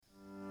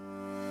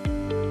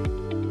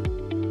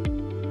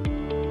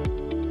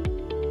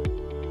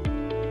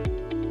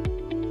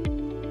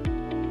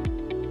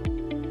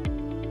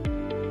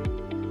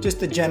just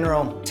the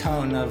general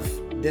tone of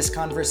this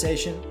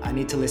conversation. I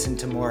need to listen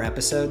to more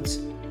episodes.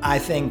 I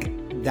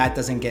think that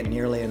doesn't get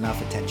nearly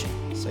enough attention.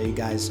 So you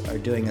guys are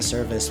doing a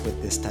service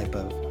with this type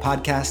of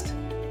podcast.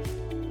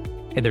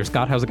 Hey there,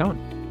 Scott. How's it going?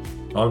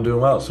 I'm doing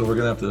well. So we're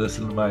going to have to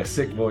listen to my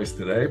sick voice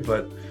today,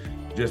 but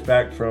just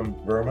back from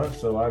VRMA.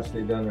 So I've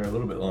stayed down there a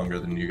little bit longer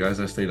than you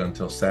guys. I stayed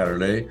until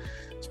Saturday,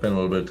 spent a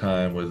little bit of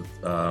time with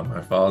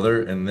my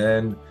father, and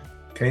then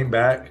came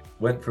back,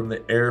 went from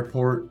the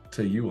airport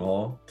to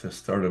U-Haul to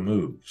start a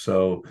move.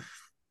 So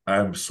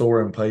I'm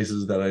sore in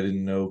places that I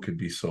didn't know could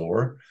be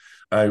sore.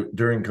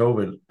 During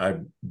COVID, I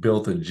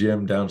built a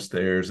gym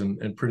downstairs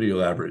and pretty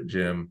elaborate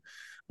gym,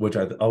 which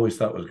I always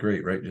thought was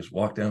great, right? Just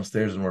walk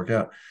downstairs and work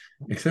out,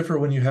 except for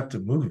when you have to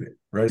move it,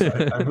 right?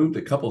 So I moved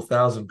a couple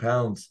thousand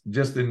pounds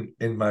just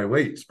in my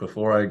weights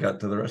before I got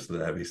to the rest of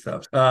the heavy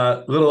stuff.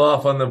 A little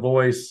off on the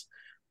voice,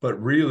 but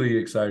really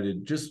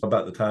excited just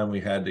about the time we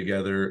had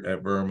together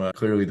at VRMA.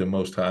 Clearly the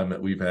most time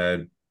that we've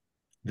had.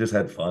 Just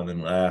had fun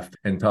and laughed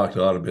and talked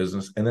a lot of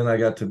business. And then I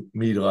got to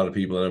meet a lot of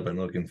people that I've been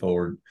looking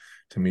forward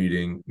to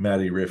meeting.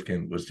 Maddie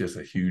Rifkin was just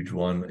a huge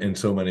one, and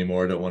so many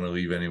more. I don't want to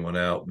leave anyone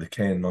out. The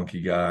Can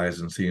Monkey guys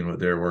and seeing what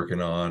they're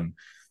working on,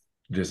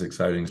 just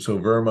exciting. So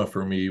VRMA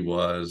for me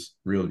was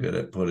real good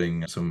at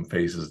putting some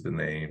faces to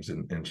names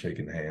and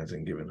shaking hands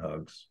and giving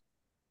hugs.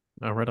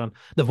 Oh, right on.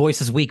 The voice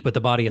is weak, but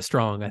the body is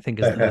strong, I think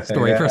is the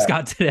story for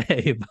Scott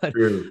today. But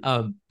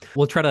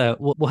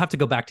we'll have to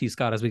go back to you,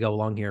 Scott, as we go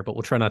along here, but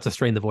we'll try not to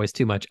strain the voice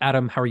too much.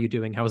 Adam, how are you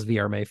doing? How was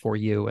VRMA for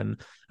you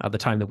and the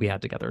time that we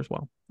had together as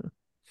well?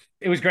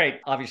 It was great.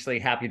 Obviously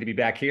happy to be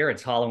back here.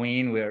 It's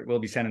Halloween. We'll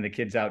be sending the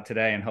kids out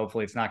today, and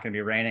hopefully it's not going to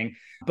be raining.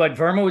 But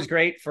VRMA was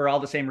great for all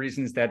the same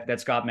reasons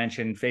that Scott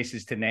mentioned: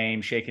 faces to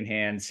name, shaking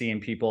hands, seeing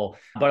people.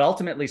 But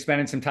ultimately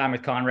spending some time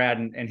with Conrad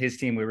and his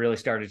team, we really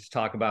started to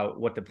talk about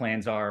what the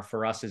plans are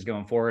for us as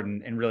going forward,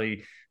 and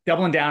really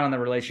doubling down on the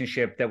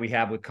relationship that we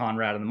have with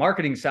Conrad on the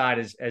marketing side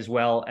as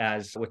well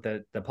as with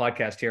the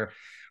podcast here.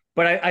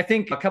 But I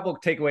think a couple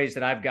of takeaways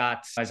that I've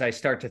got as I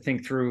start to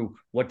think through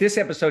what this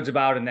episode's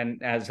about, and then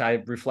as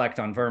I reflect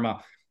on VRMA.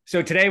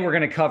 So today we're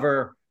going to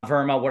cover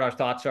VRMA, what our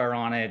thoughts are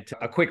on it,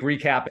 a quick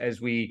recap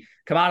as we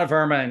come out of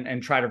VRMA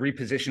and try to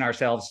reposition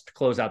ourselves to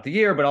close out the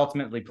year, but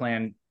ultimately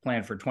plan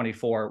for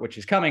 24, which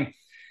is coming.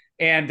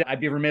 And I'd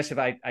be remiss if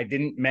I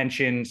didn't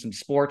mention some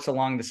sports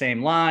along the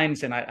same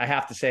lines. And I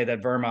have to say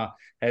that VRMA,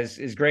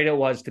 as great it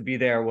was to be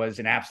there, was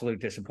an absolute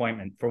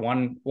disappointment for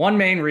one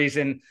main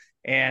reason.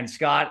 And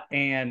Scott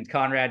and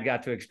Conrad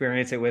got to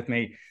experience it with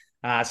me.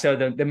 So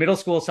the middle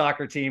school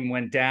soccer team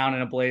went down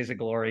in a blaze of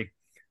glory.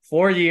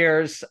 4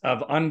 years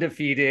of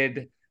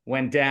undefeated,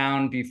 went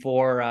down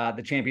before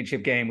the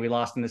championship game. We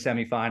lost in the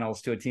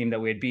semifinals to a team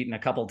that we had beaten a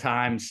couple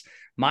times.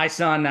 My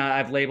son,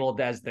 I've labeled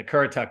as the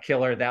Currituck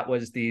Killer. That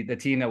was the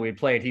team that we had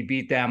played. He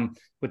beat them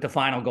with the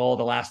final goal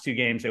the last 2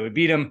 games that we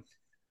beat them.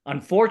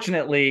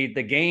 Unfortunately,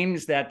 the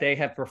games that they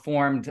have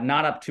performed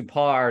not up to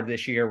par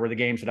this year were the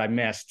games that I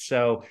missed.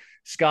 So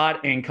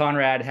Scott and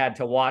Conrad had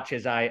to watch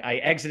as I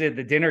exited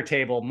the dinner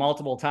table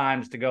multiple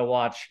times to go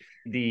watch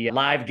the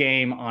live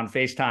game on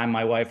FaceTime.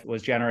 My wife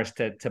was generous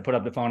to put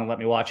up the phone and let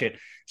me watch it.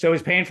 So it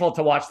was painful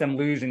to watch them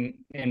lose in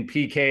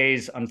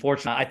PKs.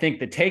 Unfortunately, I think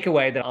the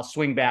takeaway that I'll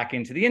swing back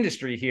into the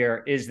industry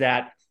here is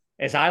that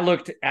as I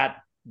looked at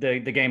the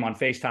game on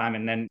FaceTime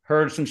and then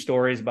heard some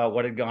stories about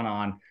what had gone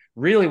on,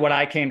 really what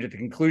I came to the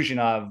conclusion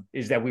of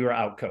is that we were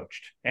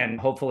outcoached. And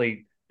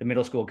hopefully the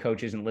middle school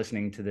coach isn't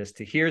listening to this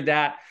to hear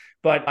that.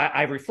 But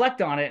I reflect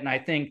on it, and I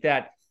think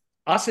that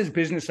us as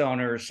business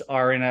owners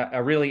are in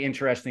a really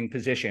interesting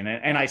position.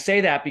 And I say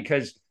that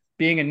because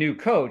being a new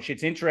coach,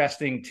 it's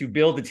interesting to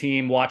build a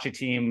team, watch a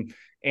team,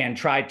 and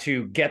try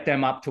to get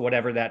them up to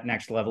whatever that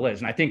next level is.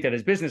 And I think that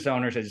as business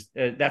owners,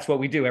 that's what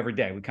we do every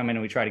day. We come in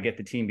and we try to get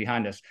the team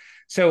behind us.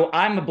 So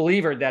I'm a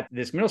believer that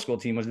this middle school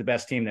team was the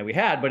best team that we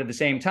had. But at the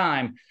same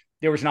time,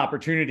 there was an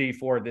opportunity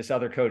for this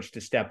other coach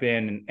to step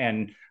in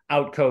and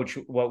outcoach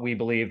what we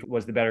believed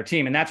was the better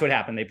team. And that's what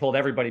happened. They pulled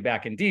everybody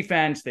back in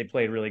defense. They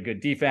played really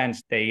good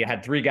defense. They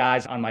had 3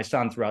 guys on my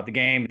son throughout the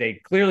game. They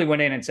clearly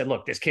went in and said,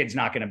 look, this kid's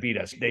not going to beat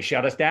us. They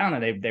shut us down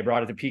and they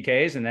brought it to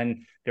PKs. And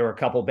then there were a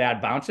couple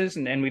bad bounces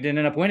and we didn't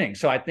end up winning.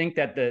 So I think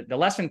that the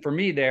lesson for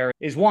me there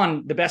is,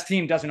 one, the best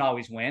team doesn't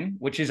always win,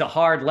 which is a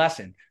hard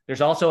lesson.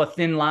 There's also a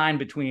thin line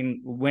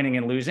between winning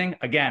and losing.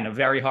 Again, a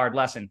very hard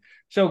lesson.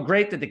 So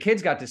great that the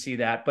kids got to see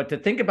that. But to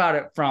think about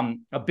it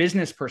from a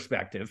business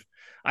perspective,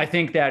 I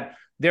think that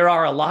there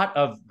are a lot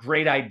of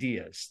great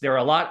ideas. There are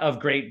a lot of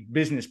great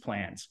business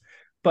plans,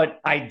 but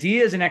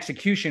ideas and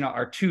execution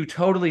are 2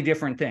 totally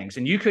different things.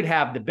 And you could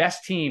have the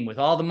best team with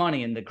all the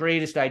money and the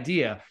greatest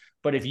idea,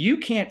 but if you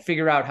can't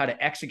figure out how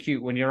to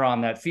execute when you're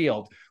on that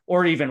field,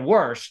 or even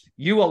worse,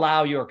 you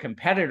allow your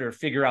competitor to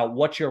figure out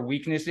what your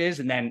weakness is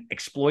and then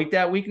exploit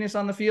that weakness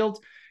on the field,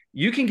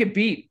 you can get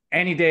beat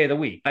any day of the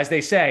week, as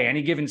they say,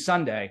 any given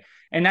Sunday.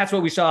 And that's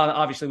what we saw,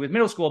 obviously, with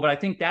middle school. But I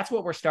think that's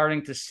what we're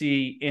starting to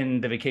see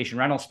in the vacation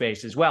rental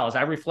space as well. As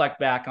I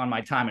reflect back on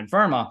my time in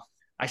VRMA,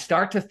 I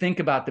start to think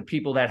about the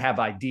people that have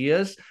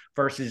ideas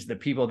versus the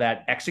people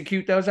that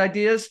execute those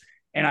ideas.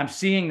 And I'm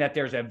seeing that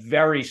there's a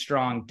very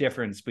strong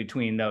difference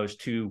between those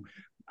two,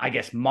 I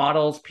guess,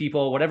 models,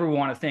 people, whatever we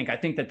want to think. I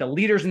think that the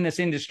leaders in this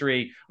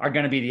industry are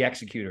going to be the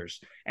executors.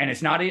 And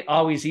it's not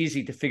always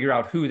easy to figure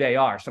out who they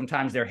are.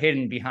 Sometimes they're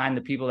hidden behind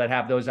the people that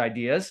have those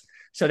ideas.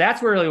 So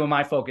that's really what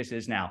my focus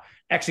is now.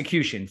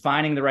 Execution,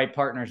 finding the right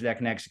partners that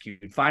can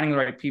execute, finding the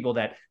right people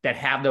that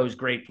have those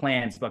great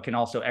plans, but can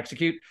also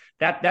execute.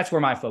 That's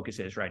where my focus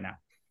is right now.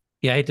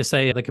 Yeah, I hate to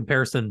say the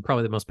comparison,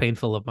 probably the most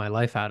painful of my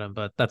life, Adam,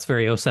 but that's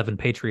very '07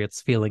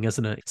 Patriots feeling,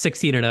 isn't it?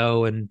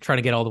 16-0 and trying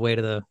to get all the way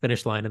to the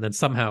finish line. And then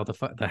somehow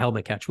the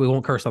helmet catch, we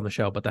won't curse on the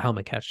show, but the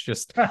helmet catch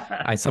just,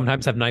 I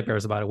sometimes have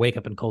nightmares about it. Wake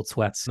up in cold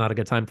sweats. Not a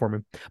good time for me.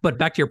 But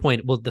back to your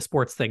point, well, the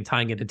sports thing,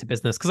 tying it into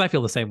business, because I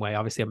feel the same way.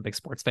 Obviously, I'm a big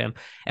sports fan.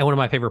 And one of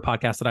my favorite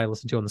podcasts that I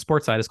listen to on the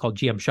sports side is called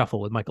GM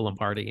Shuffle with Michael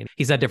Lombardi. And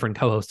he's had different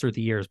co-hosts through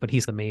the years, but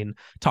he's the main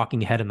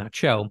talking head in that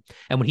show.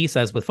 And what he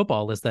says with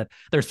football is that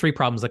there's three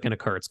problems that can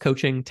occur. It's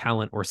coaching, talent,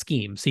 or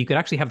scheme. So you could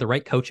actually have the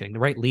right coaching, the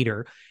right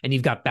leader, and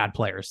you've got bad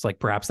players. Like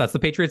perhaps that's the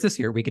Patriots this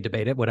year. We could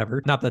debate it,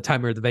 whatever. Not the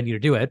time or the venue to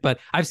do it, but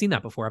I've seen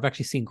that before. I've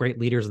actually seen great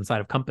leaders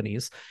inside of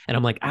companies. And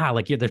I'm like,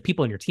 there's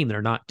people on your team that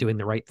are not doing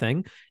the right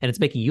thing. And it's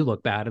making you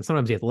look bad. And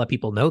sometimes you have to let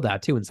people know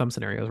that too in some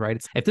scenarios, right?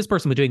 If this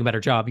person was doing a better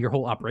job, your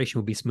whole operation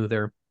would be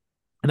smoother.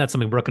 And that's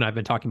something Brooke and I have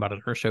been talking about on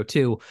her show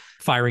too,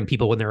 firing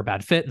people when they're a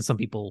bad fit. And some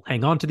people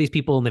hang on to these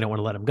people and they don't want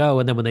to let them go.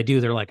 And then when they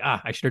do, they're like,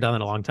 I should have done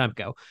that a long time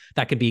ago.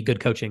 That could be good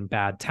coaching,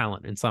 bad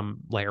talent in some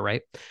layer,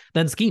 right?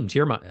 Then scheme,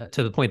 to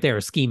the point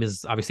there, scheme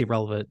is obviously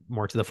relevant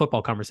more to the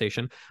football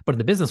conversation. But in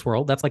the business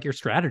world, that's like your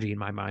strategy in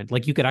my mind.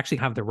 Like you could actually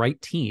have the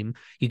right team.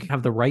 You can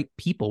have the right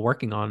people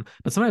working on,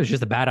 but sometimes it's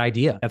just a bad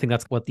idea. I think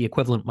that's what the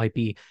equivalent might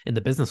be in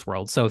the business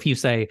world. So if you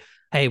say,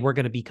 hey, we're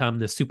going to become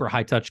this super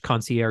high touch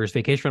concierge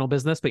vacation rental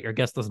business, but your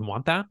guest doesn't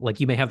want that. Like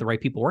you may have the right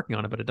people working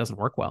on it, but it doesn't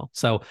work well.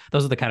 So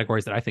those are the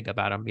categories that I think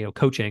about them,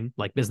 coaching,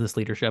 like business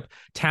leadership,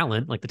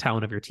 talent, like the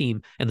talent of your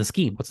team, and the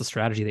scheme. What's the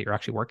strategy that you're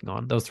actually working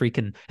on? Those three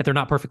can, if they're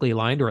not perfectly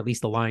aligned or at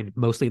least aligned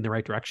mostly in the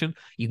right direction,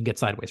 you can get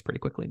sideways pretty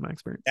quickly in my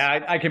experience.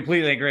 Yeah, I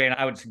completely agree. And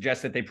I would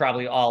suggest that they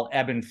probably all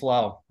ebb and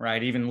flow,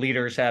 right? Even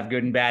leaders have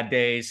good and bad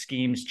days,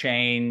 schemes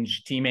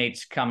change,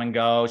 teammates come and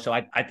go. So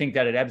I think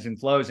that it ebbs and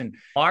flows. And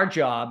our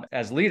job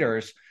as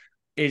leaders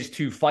is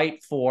to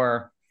fight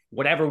for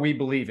whatever we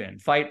believe in,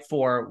 fight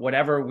for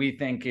whatever we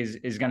think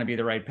is going to be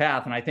the right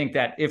path. And I think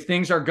that if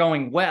things are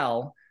going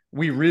well,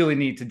 we really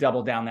need to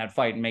double down that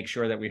fight and make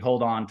sure that we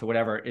hold on to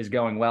whatever is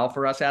going well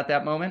for us at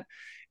that moment.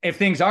 If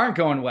things aren't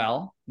going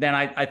well, then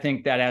I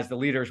think that as the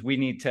leaders, we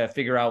need to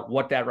figure out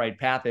what that right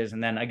path is.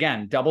 And then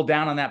again, double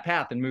down on that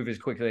path and move as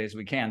quickly as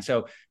we can.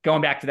 So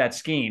going back to that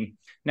scheme,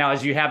 now,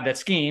 as you have that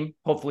scheme,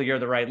 hopefully you're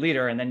the right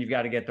leader, and then you've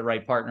got to get the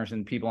right partners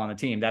and people on the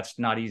team. That's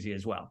not easy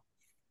as well.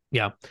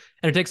 Yeah.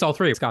 And it takes all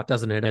three, Scott,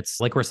 doesn't it? It's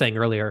like we're saying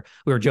earlier,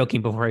 we were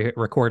joking before I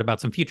record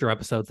about some future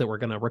episodes that we're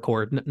going to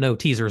record. No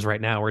teasers right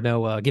now or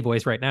no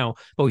giveaways right now.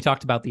 But we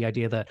talked about the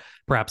idea that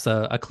perhaps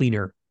a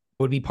cleaner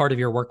would be part of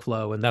your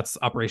workflow. And that's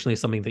operationally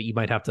something that you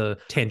might have to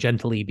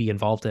tangentially be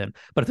involved in.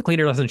 But if the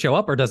cleaner doesn't show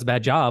up or does a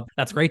bad job,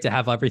 that's great to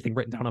have everything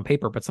written down on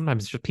paper. But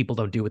sometimes just people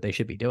don't do what they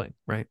should be doing.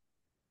 Right.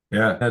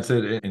 Yeah, that's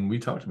it. And we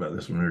talked about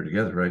this when we were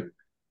together, right?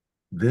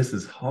 This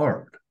is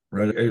hard,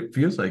 right? It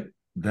feels like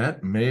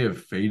that may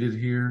have faded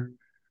here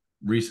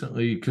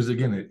recently because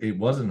again it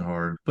wasn't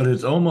hard, but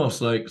it's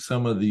almost like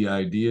some of the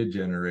idea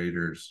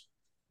generators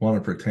want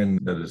to pretend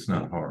that it's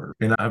not hard.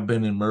 And I've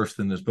been immersed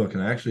in this book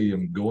and I actually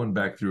am going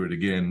back through it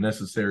again,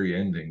 Necessary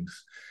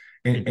Endings,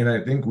 and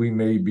I think we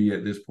may be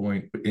at this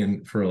point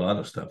in for a lot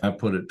of stuff. I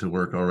put it to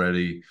work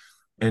already,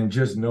 and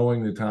just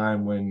knowing the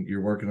time when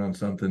you're working on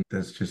something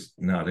that's just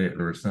not it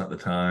or it's not the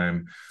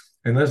time.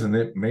 And listen,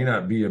 it may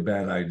not be a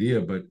bad idea,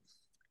 but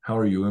how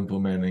are you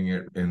implementing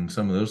it in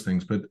some of those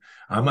things? But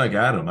I'm like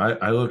Adam,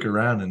 I look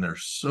around and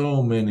there's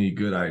so many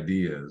good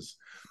ideas.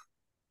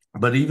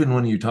 But even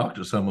when you talk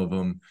to some of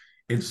them,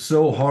 it's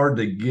so hard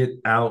to get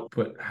out,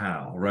 but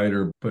how, right?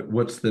 Or but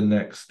what's the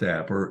next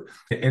step? Or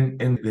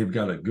and they've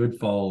got a good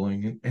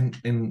following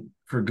and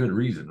for good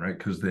reason, right?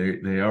 Because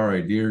they are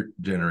idea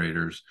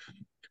generators.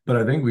 But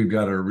I think we've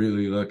got to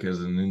really look as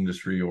an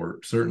industry, or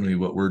certainly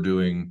what we're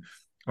doing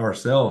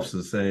ourselves,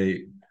 to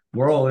say,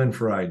 we're all in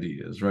for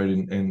ideas, right?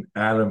 And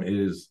Adam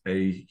is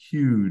a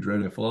huge,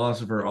 right? A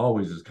philosopher,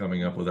 always is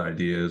coming up with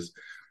ideas.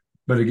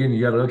 But again,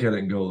 you got to look at it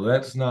and go,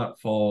 let's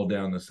not fall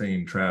down the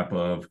same trap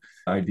of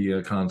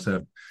idea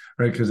concept,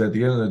 right? Because at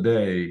the end of the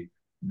day,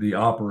 the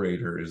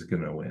operator is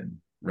going to win,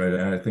 right?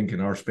 And I think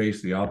in our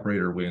space, the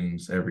operator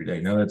wins every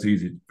day. Now, that's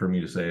easy for me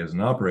to say as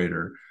an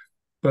operator.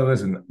 But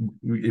listen,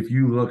 if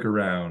you look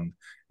around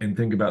and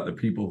think about the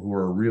people who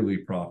are really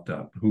propped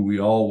up, who we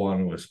all want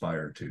to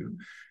aspire to,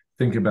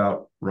 think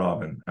about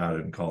Robin out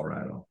in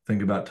Colorado.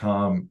 Think about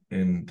Tom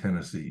in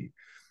Tennessee,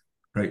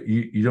 right?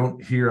 You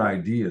don't hear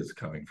ideas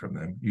coming from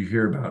them. You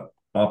hear about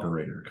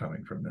operator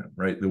coming from them,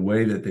 right? The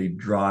way that they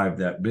drive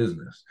that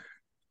business,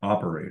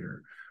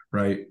 operator,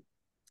 right?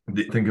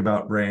 Think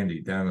about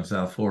Brandy down in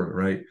South Florida,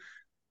 right?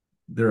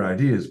 Their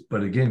ideas,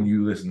 but again,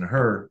 you listen to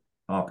her,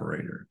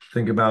 operator.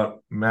 Think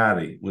about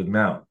Maddie with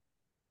Mount.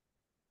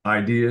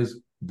 Ideas,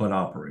 but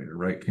operator,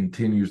 right?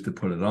 Continues to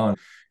put it on.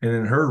 And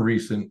in her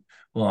recent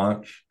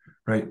launch,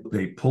 right,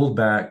 they pulled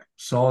back,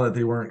 saw that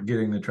they weren't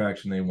getting the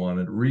traction they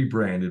wanted,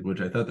 rebranded,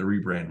 which I thought the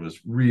rebrand was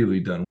really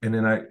done. And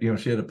then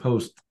she had a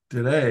post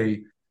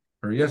today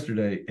or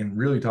yesterday and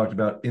really talked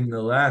about in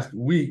the last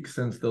week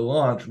since the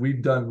launch,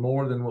 we've done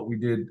more than what we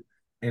did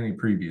any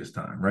previous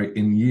time, right?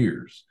 In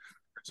years.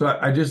 So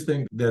I just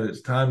think that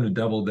it's time to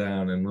double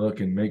down and look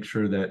and make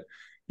sure that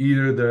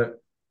either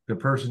the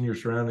person you're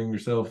surrounding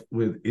yourself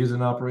with is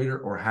an operator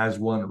or has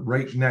one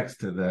right next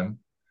to them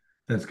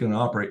that's going to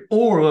operate,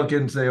 or look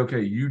and say,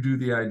 okay, you do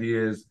the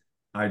ideas,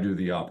 I do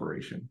the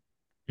operation.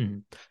 Mm-hmm.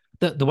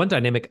 The one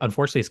dynamic,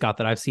 unfortunately, Scott,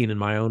 that I've seen in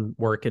my own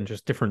work and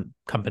just different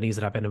companies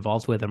that I've been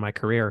involved with in my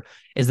career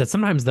is that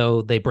sometimes,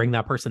 though, they bring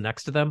that person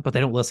next to them, but they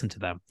don't listen to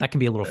them. That can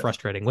be a little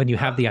frustrating when you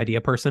have the idea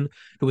person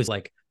who is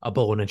like a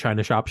bull in a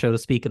china shop, so to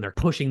speak, and they're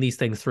pushing these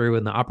things through.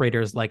 And the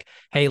operator is like,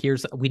 hey,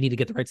 we need to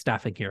get the right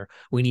staffing here.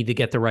 We need to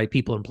get the right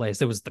people in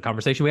place. It was the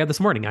conversation we had this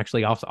morning,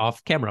 actually,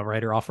 off camera,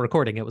 right? Or off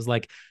recording. It was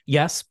like,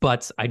 yes,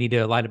 but I need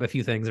to line up a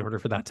few things in order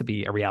for that to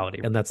be a reality.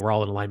 And we're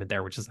all in alignment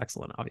there, which is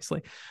excellent,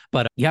 obviously.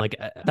 But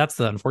that's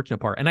the unfortunate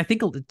part. And I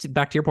think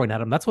back to your point,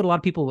 Adam, that's what a lot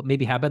of people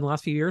maybe have been in the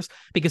last few years,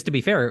 because to be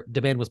fair,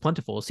 demand was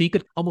plentiful. So you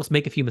could almost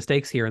make a few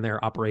mistakes here and there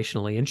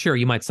operationally. And sure,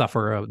 you might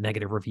suffer a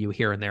negative review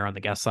here and there on the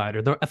guest side,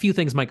 or a few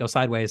things might go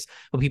sideways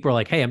when people are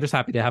like, hey, I'm just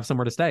happy to have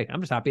somewhere to stay.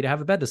 I'm just happy to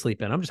have a bed to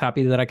sleep in. I'm just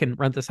happy that I can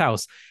rent this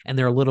house. And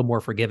they're a little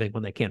more forgiving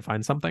when they can't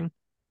find something.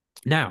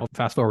 Now,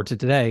 fast forward to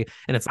today,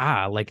 and it's,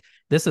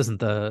 this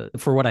isn't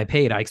for what I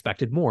paid, I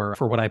expected more.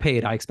 For what I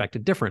paid, I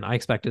expected different. I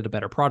expected a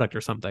better product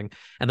or something.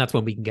 And that's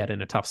when we can get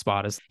in a tough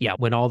spot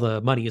when all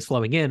the money is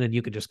flowing in and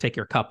you can just take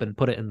your cup and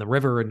put it in the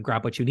river and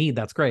grab what you need.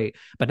 That's great.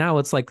 But now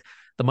it's like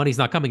the money's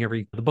not coming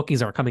the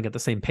bookings aren't coming at the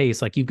same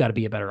pace. Like, you've got to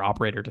be a better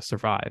operator to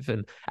survive.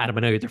 And Adam,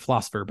 I know you're the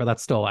philosopher, but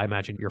that's still, I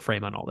imagine, your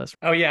frame on all this.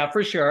 Oh yeah,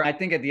 for sure. I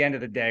think at the end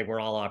of the day, we're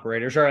all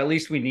operators, or at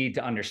least we need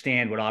to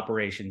understand what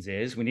operations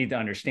is. We need to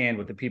understand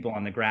what the people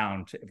on the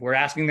ground, if we're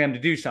asking them to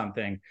do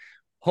something,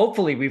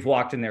 hopefully we've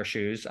walked in their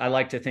shoes. I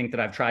like to think that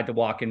I've tried to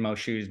walk in most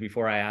shoes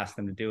before I ask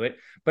them to do it.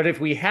 But if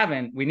we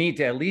haven't, we need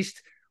to at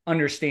least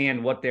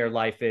understand what their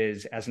life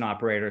is as an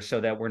operator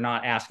so that we're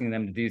not asking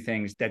them to do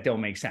things that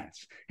don't make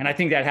sense. And I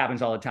think that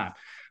happens all the time.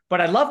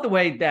 But I love the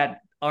way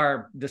that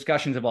our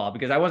discussions evolve,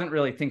 because I wasn't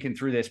really thinking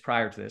through this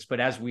prior to this. But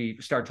as we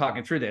start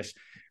talking through this,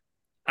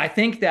 I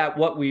think that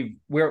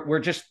we're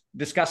just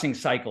discussing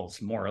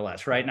cycles, more or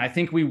less, right? And I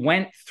think we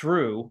went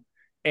through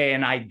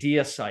an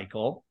idea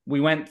cycle. We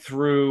went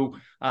through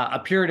a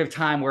period of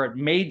time where it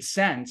made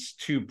sense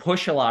to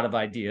push a lot of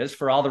ideas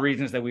for all the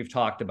reasons that we've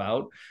talked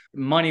about.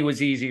 Money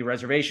was easy,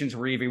 reservations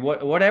were easy,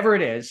 whatever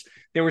it is.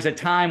 There was a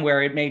time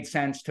where it made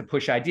sense to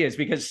push ideas,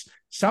 because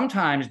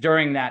sometimes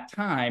during that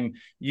time,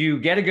 you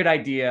get a good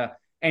idea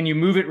and you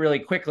move it really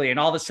quickly, and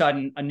all of a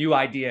sudden a new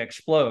idea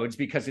explodes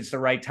because it's the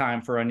right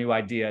time for a new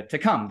idea to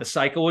come. The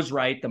cycle was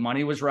right, the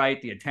money was right,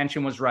 the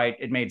attention was right,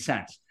 it made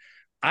sense.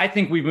 I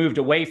think we've moved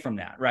away from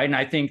that, right? And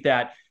I think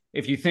that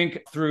if you think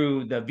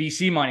through the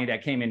VC money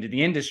that came into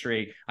the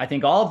industry, I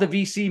think all of the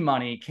VC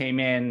money came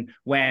in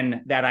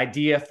when that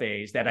idea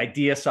phase, that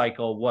idea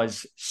cycle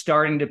was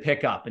starting to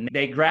pick up. And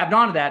they grabbed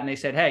onto that and they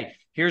said, hey,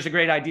 here's a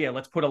great idea.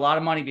 Let's put a lot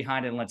of money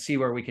behind it and let's see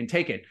where we can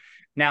take it.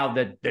 Now,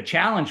 the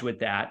challenge with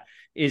that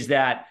is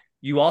that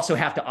you also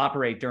have to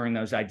operate during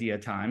those idea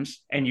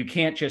times. And you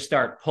can't just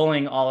start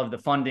pulling all of the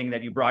funding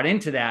that you brought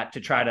into that to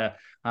try to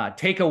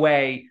take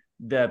away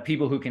the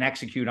people who can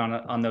execute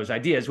on those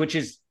ideas, which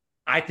is,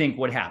 I think,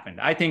 what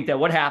happened. I think that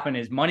what happened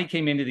is money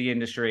came into the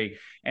industry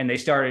and they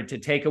started to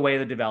take away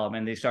the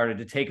development. They started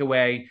to take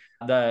away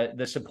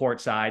the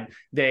support side.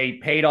 They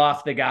paid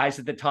off the guys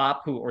at the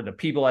top or the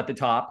people at the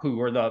top who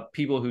were the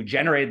people who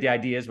generated the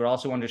ideas, but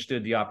also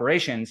understood the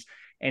operations.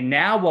 And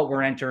now what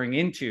we're entering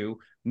into,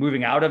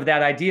 moving out of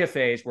that idea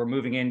phase, we're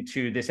moving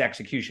into this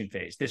execution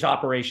phase, this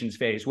operations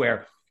phase,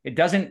 where it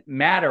doesn't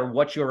matter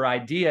what your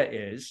idea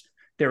is.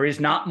 There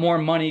is not more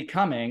money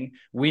coming.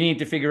 We need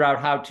to figure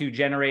out how to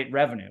generate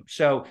revenue.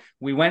 So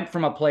we went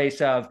from a place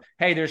of,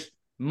 hey, there's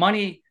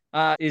money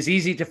is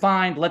easy to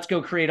find. Let's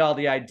go create all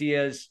the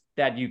ideas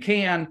that you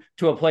can,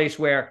 to a place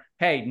where,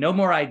 hey, no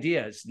more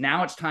ideas.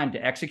 Now it's time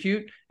to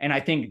execute. And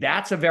I think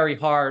that's a very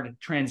hard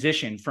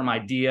transition from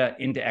idea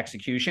into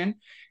execution.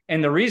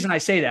 And the reason I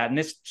say that, and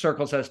this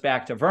circles us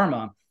back to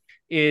VRMA,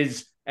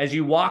 is as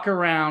you walk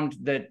around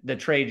the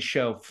trade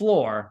show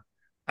floor,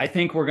 I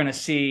think we're going to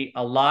see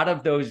a lot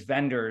of those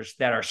vendors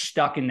that are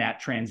stuck in that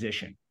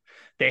transition.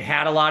 They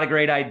had a lot of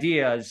great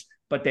ideas,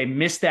 but they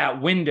missed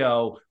that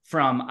window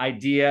from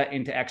idea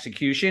into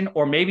execution,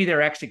 or maybe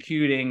they're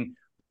executing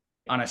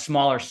on a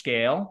smaller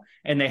scale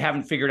and they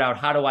haven't figured out,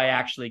 how do I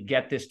actually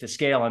get this to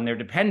scale? And they're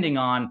depending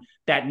on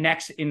that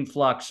next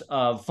influx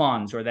of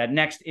funds or that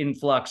next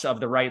influx of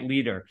the right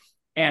leader.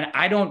 And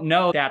I don't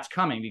know that's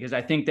coming, because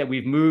I think that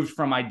we've moved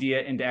from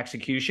idea into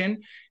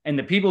execution. And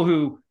the people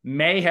who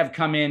may have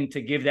come in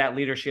to give that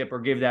leadership or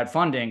give that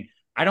funding,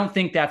 I don't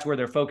think that's where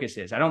their focus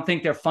is. I don't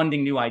think they're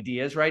funding new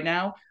ideas right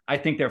now. I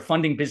think they're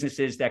funding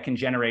businesses that can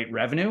generate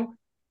revenue.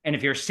 And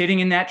if you're sitting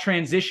in that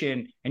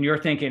transition and you're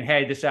thinking,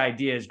 hey, this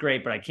idea is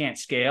great, but I can't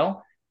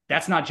scale,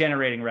 that's not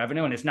generating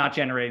revenue, and it's not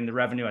generating the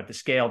revenue at the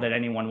scale that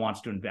anyone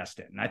wants to invest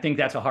in. And I think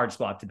that's a hard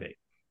spot to be.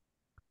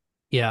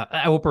 Yeah,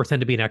 I won't pretend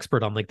to be an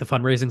expert on like the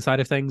fundraising side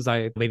of things.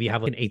 I maybe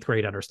have like an eighth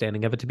grade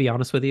understanding of it, to be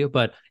honest with you.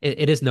 But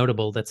it is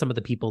notable that some of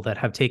the people that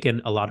have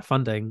taken a lot of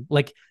funding,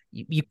 like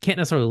you can't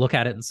necessarily look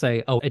at it and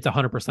say, oh, it's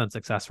 100%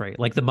 success rate.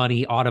 Like the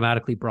money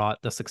automatically brought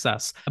the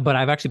success. But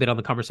I've actually been on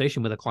the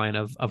conversation with a client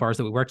of ours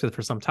that we worked with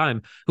for some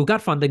time who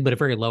got funding, but a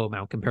very low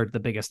amount compared to the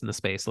biggest in the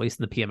space, at least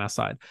in the PMS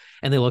side.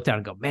 And they looked at it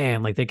and go,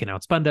 man, like they can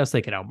outspend us,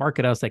 they can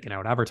outmarket us, they can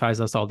out advertise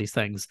us, all these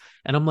things.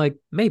 And I'm like,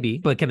 maybe,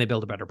 but can they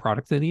build a better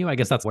product than you? I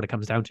guess that's what it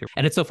comes down to.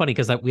 And it's so funny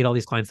because we had all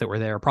these clients that were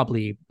there,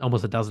 probably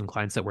almost a dozen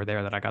clients that were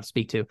there that I got to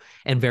speak to.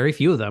 And very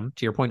few of them,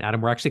 to your point,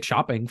 Adam, were actually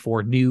shopping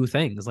for new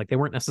things. Like they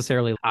weren't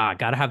necessarily, got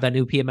to have that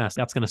new PMS.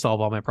 That's going to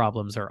solve all my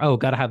problems. Or, oh,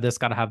 got to have this,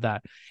 got to have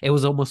that. It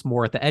was almost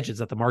more at the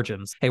edges, at the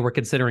margins. Hey, we're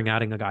considering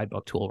adding a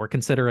guidebook tool. We're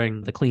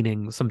considering the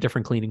cleaning, some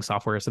different cleaning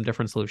software, some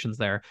different solutions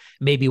there.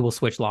 Maybe we'll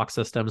switch lock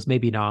systems,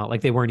 maybe not.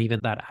 Like they weren't even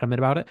that adamant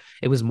about it.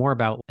 It was more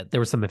about, there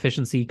was some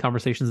efficiency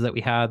conversations that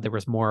we had. There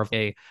was more of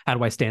a, how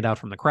do I stand out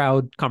from the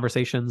crowd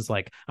conversations?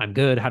 Like I'm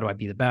good. How do I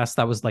be the best?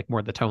 That was like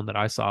more the tone that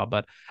I saw.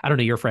 But I don't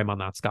know your frame on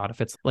that, Scott.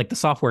 If it's like the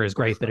software is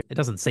great, but it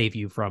doesn't save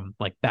you from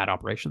like bad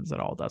operations at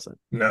all, does it?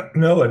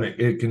 No, and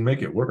it can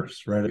make it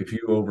worse, right? If you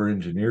over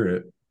engineer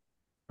it.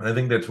 And I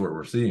think that's what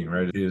we're seeing,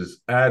 right? Is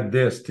add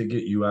this to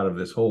get you out of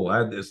this hole,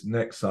 add this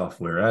next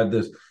software, add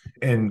this.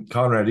 And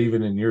Conrad,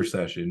 even in your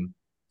session,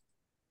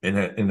 and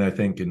I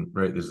think, and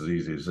right, this is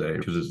easy to say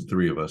because it's the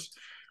three of us.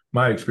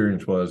 My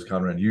experience was,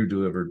 Conrad, you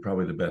delivered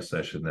probably the best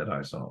session that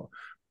I saw.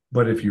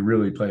 But if you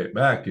really play it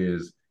back,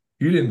 is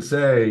you didn't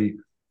say,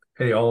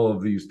 hey, all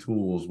of these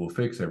tools will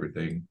fix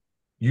everything.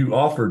 You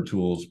offered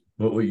tools,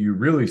 but what you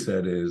really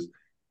said is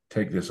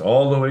take this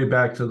all the way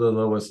back to the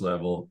lowest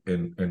level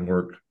and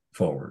work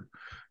forward.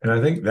 And I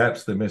think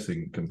that's the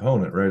missing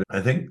component, right? I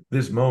think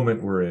this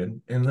moment we're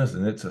in, and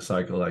listen, it's a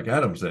cycle like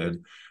Adam said,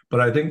 but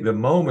I think the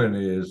moment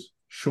is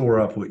shore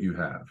up what you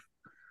have,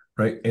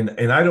 right? And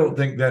I don't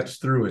think that's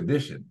through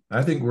addition.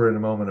 I think we're in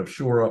a moment of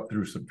shore up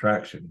through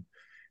subtraction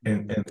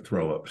and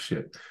throw up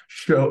shit.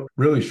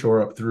 Really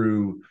shore up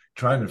through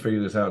trying to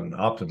figure this out and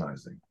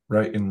optimizing,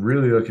 right? And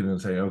really looking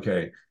and saying,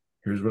 okay,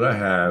 here's what I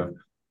have.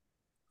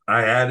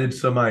 I added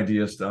some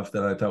idea stuff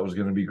that I thought was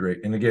going to be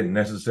great. And again,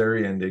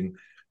 necessary ending.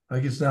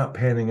 Like it's not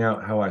panning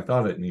out how I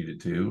thought it needed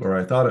to, or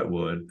I thought it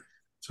would.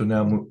 So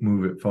now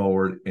move it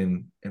forward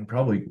and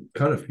probably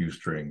cut a few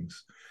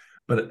strings.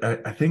 But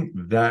I think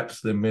that's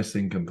the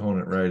missing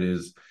component, right?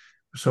 Is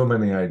so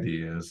many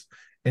ideas.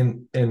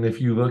 And if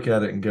you look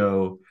at it and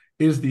go,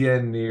 is the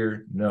end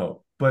near?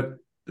 No. But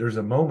there's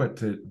a moment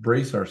to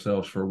brace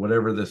ourselves for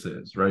whatever this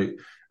is, right?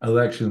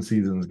 Election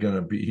season is going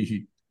to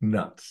be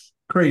nuts,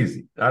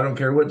 crazy. I don't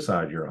care what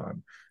side you're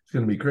on. It's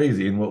going to be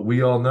crazy. And what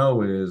we all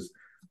know is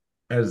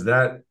as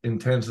that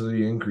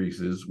intensity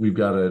increases, we've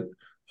got a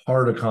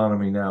hard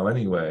economy now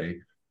anyway.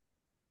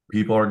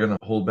 People are going to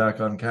hold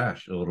back on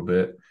cash a little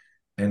bit.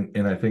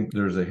 And I think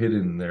there's a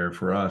hidden there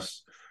for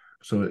us.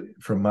 So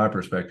from my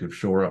perspective,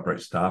 shore up, right?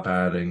 Stop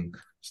adding,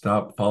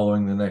 stop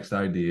following the next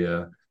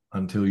idea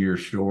until you're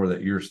sure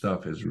that your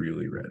stuff is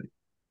really ready.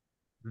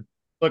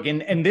 Look,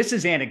 and this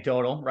is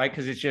anecdotal, right?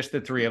 Because it's just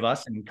the three of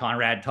us, and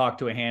Conrad talked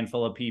to a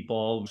handful of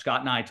people. Scott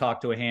and I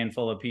talked to a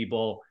handful of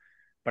people.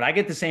 But I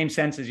get the same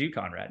sense as you,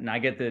 Conrad. And I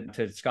get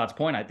to Scott's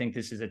point, I think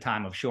this is a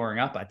time of shoring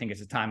up. I think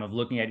it's a time of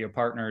looking at your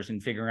partners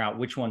and figuring out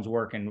which ones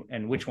work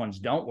and which ones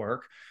don't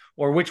work,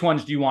 or which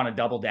ones do you want to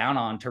double down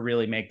on to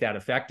really make that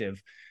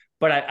effective.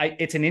 But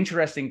it's an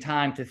interesting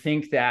time to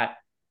think that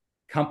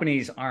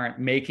companies aren't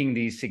making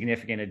these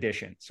significant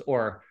additions,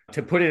 or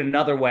to put it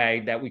another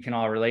way that we can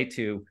all relate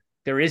to,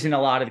 there isn't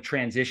a lot of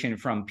transition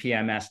from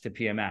PMS to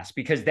PMS,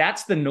 because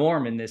that's the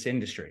norm in this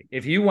industry.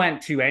 If you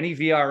went to any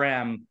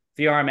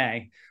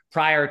VRMA,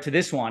 prior to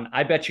this one,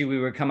 I bet you we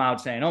would come out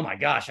saying, oh my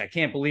gosh, I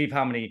can't believe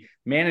how many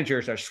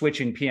managers are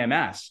switching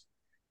PMS.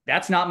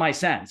 That's not my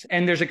sense.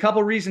 And there's a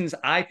couple reasons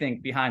I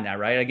think behind that,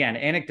 right? Again,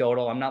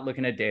 anecdotal, I'm not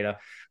looking at data,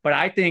 but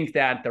I think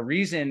that the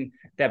reason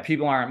that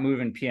people aren't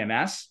moving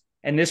PMS,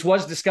 and this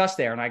was discussed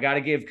there, and I got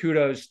to give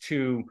kudos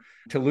to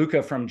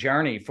Luca from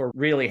Journey for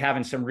really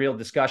having some real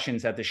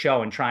discussions at the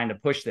show and trying to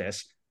push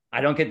this.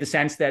 I don't get the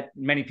sense that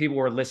many people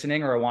were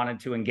listening or wanted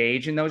to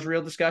engage in those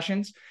real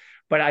discussions.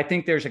 But I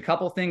think there's a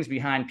couple things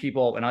behind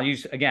people, and I'll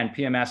use, again,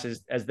 PMS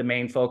as the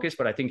main focus,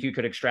 but I think you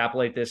could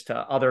extrapolate this to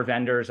other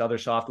vendors, other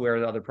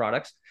software, other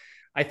products.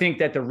 I think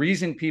that the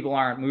reason people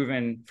aren't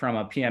moving from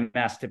a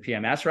PMS to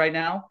PMS right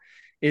now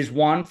is,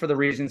 one, for the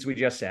reasons we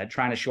just said,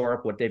 trying to shore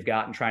up what they've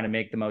got and trying to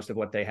make the most of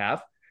what they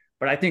have.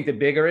 But I think the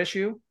bigger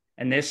issue,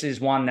 and this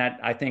is one that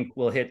I think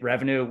will hit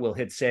revenue, will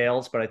hit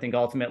sales, but I think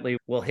ultimately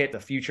will hit the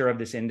future of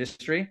this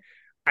industry.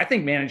 I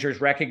think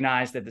managers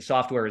recognize that the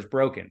software is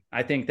broken.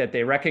 I think that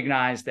they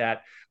recognize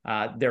that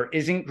there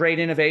isn't great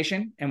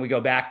innovation. And we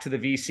go back to the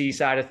VC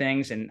side of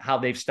things and how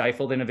they've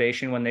stifled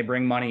innovation when they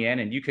bring money in.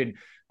 And you could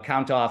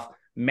count off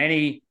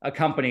many a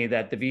company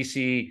that the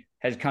VC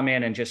has come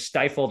in and just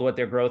stifled what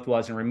their growth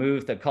was and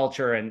removed the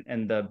culture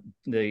and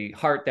the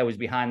heart that was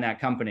behind that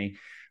company.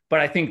 But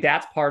I think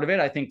that's part of it.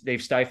 I think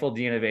they've stifled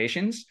the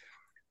innovations.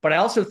 But I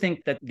also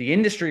think that the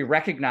industry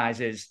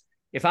recognizes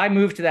if I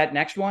move to that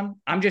next one,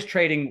 I'm just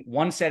trading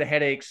one set of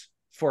headaches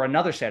for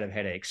another set of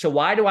headaches. So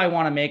why do I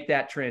want to make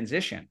that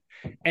transition?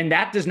 And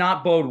that does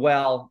not bode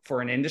well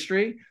for an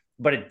industry,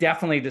 but it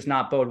definitely does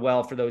not bode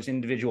well for those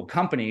individual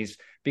companies,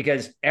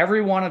 because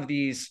every one of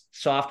these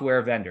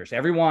software vendors,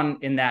 everyone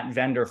in that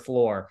vendor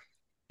floor,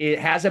 it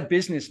has a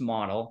business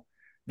model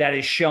that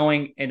is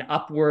showing an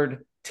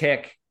upward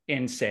tick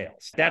in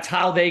sales. That's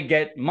how they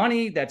get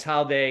money. That's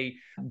how they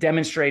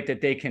demonstrate that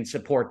they can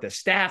support the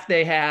staff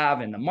they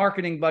have and the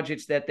marketing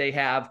budgets that they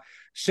have.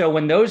 So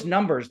when those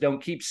numbers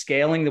don't keep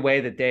scaling the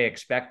way that they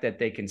expect that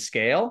they can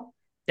scale,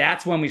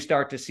 that's when we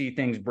start to see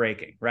things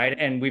breaking, right?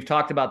 And we've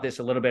talked about this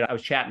a little bit. I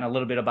was chatting a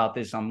little bit about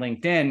this on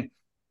LinkedIn.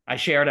 I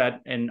shared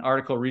an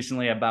article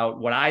recently about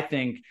what I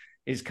think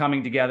is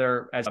coming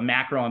together as a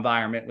macro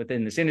environment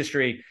within this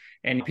industry.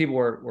 And people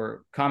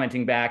were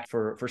commenting back,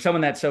 for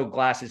someone that's so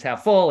glasses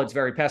half full, it's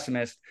very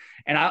pessimist.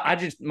 And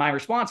my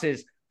response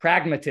is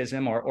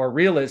pragmatism or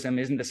realism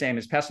isn't the same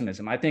as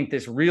pessimism. I think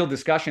this real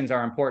discussions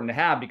are important to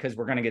have because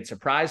we're going to get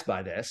surprised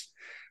by this.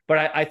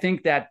 But I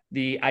think that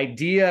the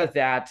idea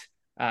that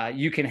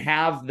you can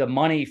have the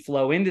money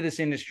flow into this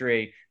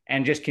industry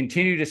and just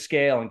continue to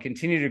scale and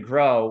continue to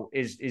grow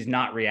is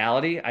not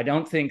reality. I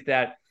don't think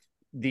that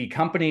the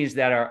companies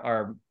that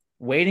are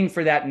waiting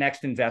for that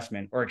next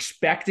investment or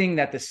expecting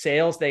that the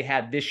sales they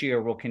had this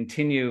year will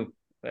continue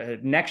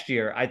next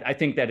year, I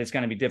think that it's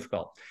going to be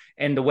difficult.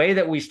 And the way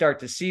that we start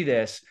to see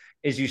this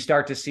is you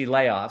start to see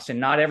layoffs, and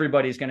not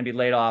everybody's going to be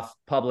laid off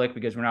public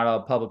because we're not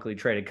all publicly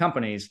traded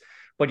companies.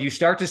 But you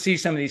start to see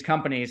some of these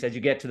companies as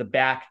you get to the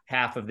back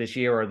half of this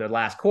year or the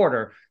last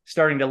quarter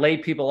starting to lay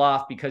people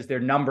off because their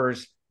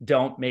numbers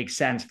don't make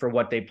sense for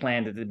what they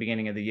planned at the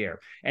beginning of the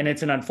year. And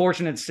it's an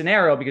unfortunate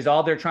scenario because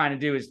all they're trying to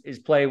do is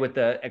play with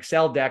the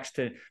Excel decks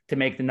to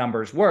make the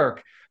numbers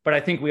work. But I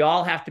think we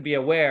all have to be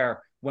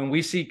aware when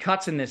we see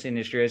cuts in this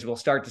industry, as we'll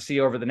start to see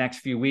over the next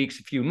few weeks,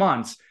 few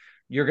months,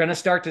 you're going to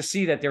start to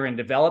see that they're in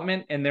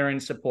development and they're in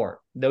support.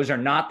 Those are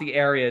not the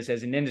areas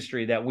as an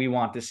industry that we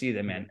want to see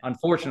them in.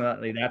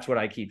 Unfortunately, that's what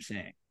I keep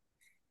seeing.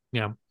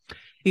 Yeah.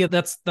 Yeah,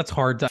 that's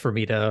hard for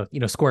me to,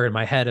 square in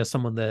my head as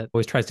someone that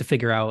always tries to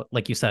figure out,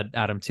 like you said,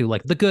 Adam, too,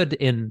 like the good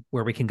in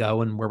where we can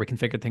go and where we can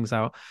figure things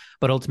out.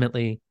 But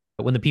ultimately,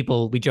 when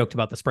we joked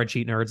about the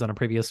spreadsheet nerds on a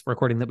previous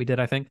recording that we did,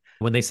 I think,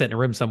 when they sit in a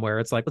room somewhere,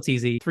 it's like, it's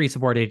easy. 3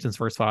 support agents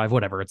versus 5,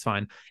 whatever. It's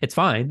fine. It's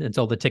fine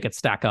until the tickets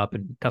stack up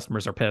and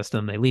customers are pissed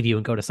and they leave you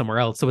and go to somewhere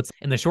else. So it's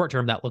in the short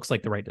term, that looks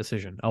like the right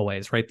decision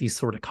always, right? These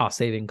sort of cost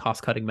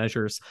cutting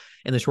measures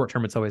in the short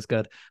term, it's always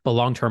good. But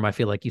long term, I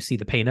feel like you see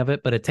the pain of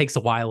it, but it takes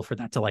a while for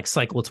that to like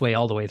cycle its way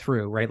all the way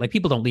through, right? Like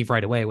people don't leave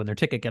right away when their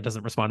ticket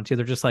doesn't respond to.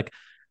 They're just like,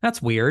 that's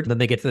weird. And then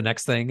they get to the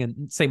next thing.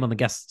 And same on the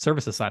guest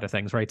services side of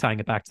things, right? Tying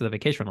it back to the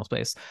vacation rental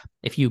space.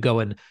 If you go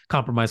and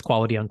compromise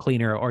quality on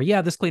cleaner, or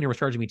this cleaner was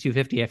charging me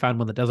 $250, I found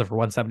one that does it for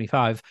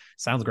 $175.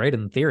 Sounds great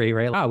in theory,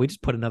 right? Wow, we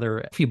just put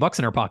another few bucks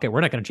in our pocket. We're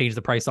not going to change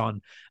the price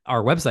on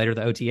our website or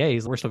the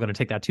OTAs. We're still going to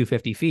take that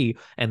 $250 fee,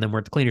 and then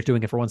the cleaner's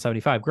doing it for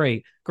 $175.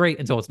 Great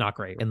until it's not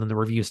great, and then the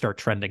reviews start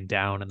trending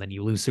down, and then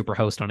you lose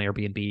Superhost on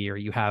Airbnb, or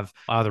you have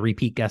the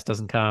repeat guest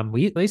doesn't come.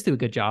 We at least do a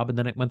good job, and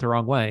then it went the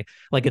wrong way.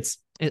 Like it's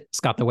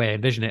got the way I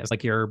envision it. It's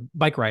like your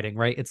bike riding,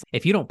 right? It's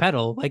if you don't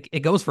pedal, like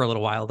it goes for a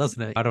little while,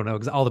 doesn't it? I don't know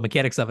all the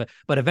mechanics of it,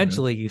 but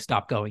eventually you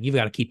stop going. You've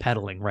got to keep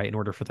pedaling, right, in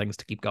order for things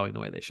to keep going the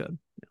way they should.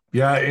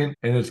 Yeah, and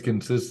it's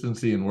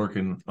consistency and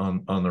working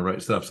on the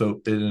right stuff.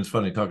 So it's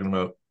funny talking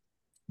about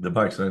the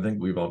bikes, and I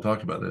think we've all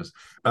talked about this.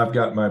 I've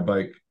got my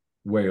bike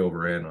way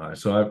overanalyzed.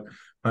 So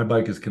my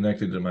bike is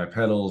connected to my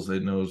pedals.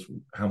 It knows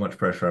how much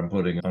pressure I'm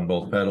putting on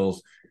both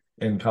pedals.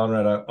 And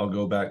Conrad, I'll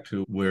go back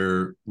to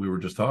where we were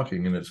just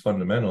talking, and it's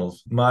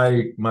fundamentals.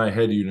 My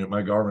head unit,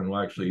 my Garmin, will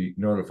actually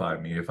notify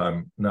me if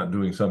I'm not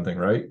doing something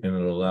right, and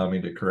it'll allow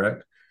me to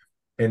correct.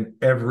 And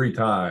every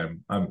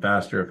time I'm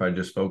faster if I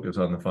just focus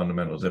on the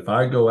fundamentals. If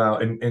I go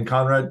out and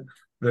Conrad,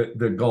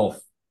 the golf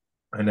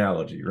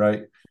analogy,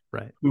 right?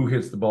 Right. Who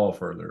hits the ball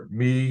further?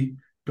 Me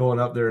going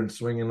up there and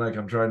swinging like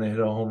I'm trying to hit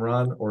a home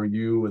run, or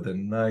you with a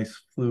nice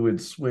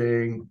fluid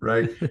swing,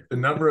 right? The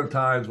number of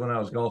times when I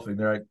was golfing,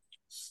 they're like,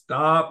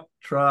 stop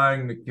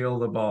trying to kill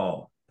the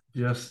ball.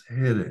 Just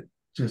hit it.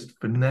 Just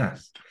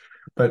finesse.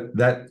 But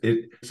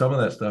some of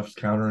that stuff's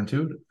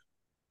counterintuitive.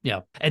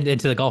 Yeah. And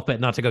into the golf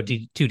bit, not to go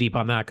too deep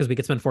on that, because we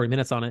could spend 40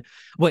 minutes on it.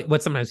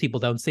 What sometimes people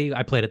don't see,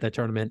 I played at that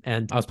tournament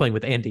and I was playing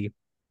with Andy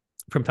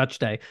from touch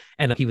day.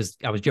 And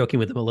I was joking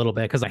with him a little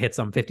bit because I hit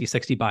some 50,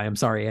 60 by him.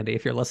 Sorry, Andy,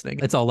 if you're listening.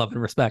 It's all love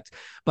and respect.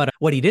 But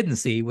what he didn't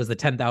see was the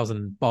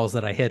 10,000 balls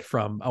that I hit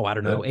from, I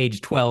don't know,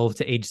 age 12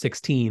 to age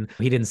 16.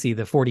 He didn't see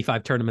the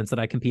 45 tournaments that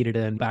I competed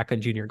in back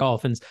in junior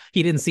golf. And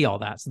he didn't see all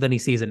that. So then he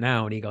sees it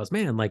now and he goes,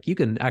 man, like you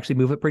can actually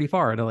move it pretty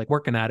far. And I'm like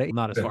working at it.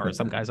 Not as far as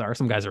some guys are.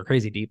 Some guys are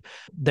crazy deep.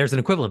 There's an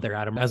equivalent there,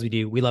 Adam, as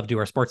we love to do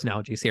our sports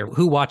analogies here.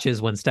 Who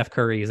watches when Steph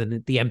Curry is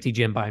in the empty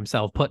gym by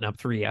himself, putting up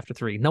 3 after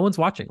 3? No one's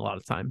watching a lot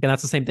of the time. And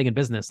that's the same thing in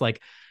business.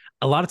 Like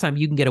a lot of time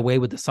you can get away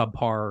with the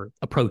subpar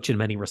approach in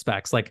many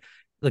respects. Like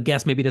the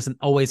guest maybe doesn't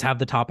always have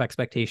the top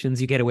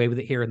expectations. You get away with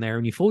it here and there,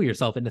 and you fool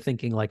yourself into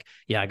thinking like,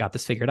 yeah, I got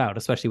this figured out,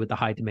 especially with the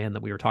high demand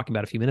that we were talking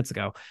about a few minutes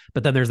ago.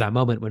 But then there's that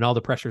moment when all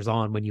the pressure's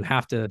on, when you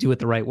have to do it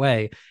the right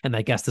way, and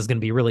that guest is going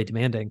to be really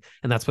demanding.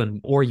 And that's when,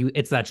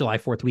 it's that July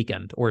 4th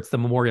weekend, or it's the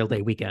Memorial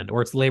Day weekend,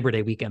 or it's Labor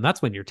Day weekend.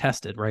 That's when you're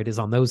tested, right? Is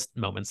on those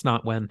moments,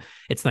 not when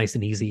it's nice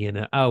and easy and,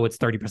 it's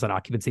 30%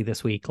 occupancy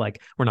this week.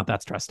 Like we're not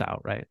that stressed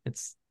out, right?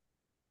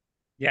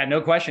 Yeah,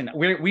 no question.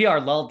 We are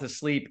lulled to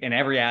sleep in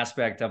every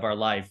aspect of our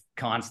life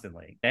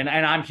constantly. And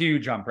I'm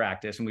huge on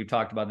practice. And we've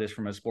talked about this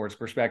from a sports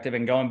perspective.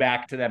 And going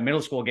back to that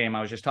middle school game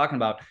I was just talking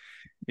about,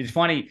 it's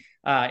funny,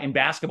 in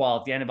basketball,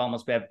 at the end of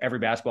almost every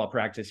basketball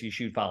practice, you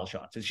shoot foul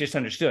shots. It's just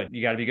understood.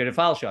 You got to be good at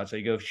foul shots. So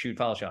you go shoot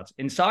foul shots.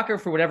 In soccer,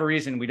 for whatever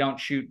reason, we don't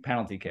shoot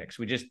penalty kicks.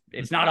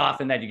 It's not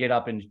often that you get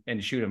up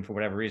and shoot them for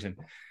whatever reason.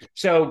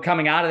 So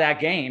coming out of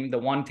that game, the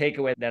one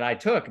takeaway that I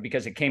took,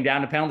 because it came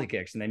down to penalty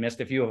kicks and they missed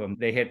a few of them.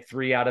 They hit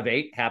 3 out of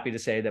 8. Happy to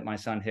say that my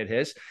son hit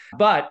his.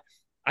 But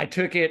I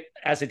took it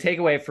as a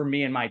takeaway for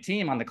me and my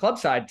team on the club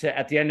side to,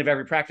 at the end of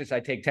every practice,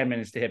 I take 10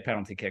 minutes to hit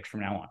penalty kicks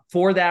from now on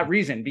for that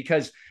reason,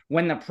 because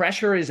when the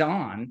pressure is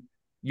on,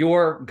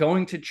 you're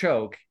going to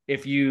choke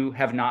if you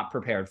have not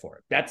prepared for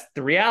it. That's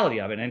the reality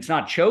of it. And it's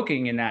not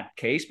choking in that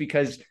case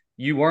because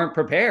you weren't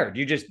prepared.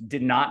 You just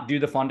did not do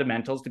the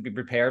fundamentals to be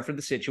prepared for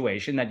the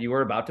situation that you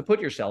were about to put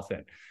yourself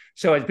in.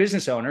 So as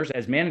business owners,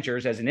 as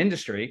managers, as an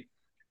industry,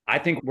 I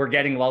think we're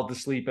getting lulled to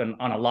sleep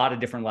on a lot of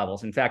different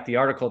levels. In fact, the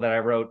article that I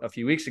wrote a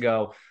few weeks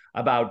ago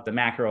about the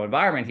macro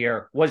environment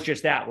here was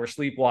just that. We're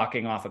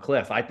sleepwalking off a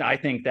cliff. I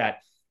think that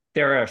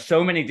there are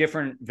so many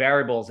different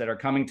variables that are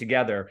coming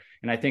together.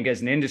 And I think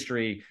as an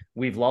industry,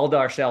 we've lulled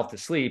ourselves to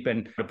sleep.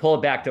 And to pull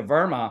it back to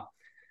VRMA,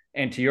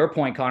 and to your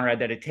point, Conrad,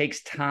 that it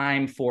takes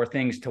time for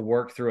things to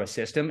work through a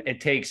system. It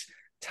takes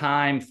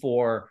time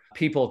for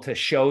people to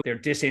show their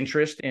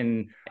disinterest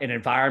in an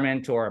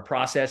environment or a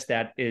process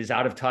that is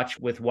out of touch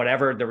with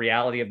whatever the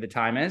reality of the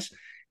time is.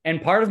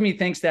 And part of me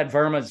thinks that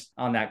VRMA's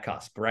on that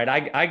cusp,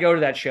 right? I go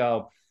to that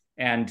show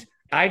and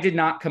I did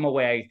not come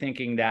away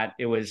thinking that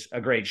it was a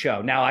great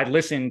show. Now, I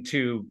listened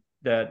to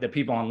the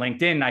people on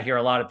LinkedIn. And I hear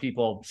a lot of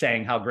people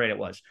saying how great it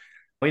was.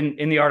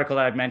 In the article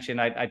that I've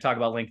mentioned, I talk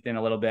about LinkedIn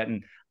a little bit,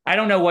 and I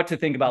don't know what to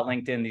think about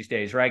LinkedIn these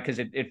days, right? Because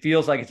it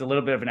feels like it's a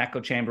little bit of an echo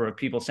chamber of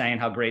people saying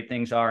how great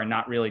things are and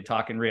not really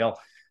talking real.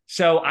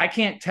 So I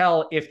can't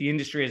tell if the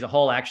industry as a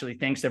whole actually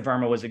thinks that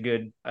VRMA was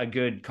a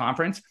good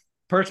conference.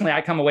 Personally,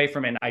 I come away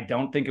from it and I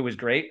don't think it was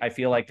great. I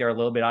feel like they're a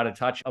little bit out of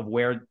touch of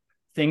where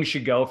things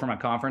should go from a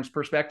conference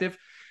perspective.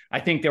 I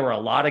think there were a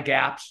lot of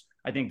gaps.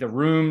 I think the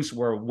rooms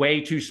were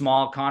way too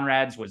small.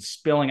 Conrad's was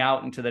spilling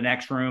out into the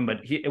next room, but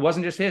it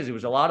wasn't just his, it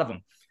was a lot of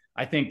them.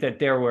 I think that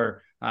there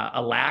were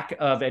a lack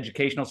of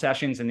educational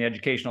sessions, and the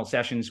educational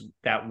sessions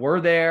that were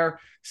there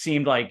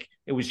seemed like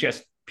it was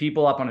just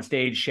people up on a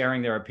stage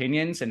sharing their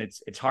opinions. And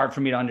it's hard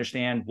for me to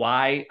understand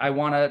why I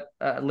want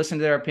to listen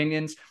to their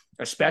opinions,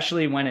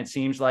 especially when it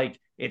seems like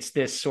it's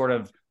this sort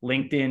of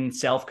LinkedIn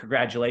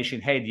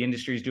self-congratulation. Hey, the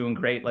industry is doing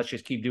great. Let's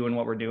just keep doing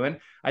what we're doing.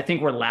 I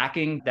think we're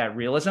lacking that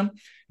realism.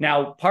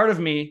 Now, part of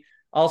me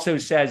also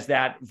says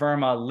that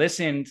VRMA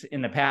listened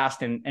in the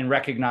past and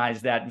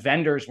recognized that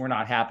vendors were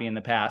not happy in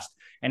the past.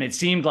 And it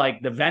seemed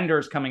like the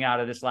vendors coming out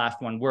of this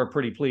last one were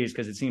pretty pleased,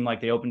 because it seemed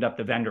like they opened up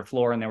the vendor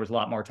floor and there was a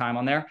lot more time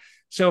on there.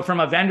 So from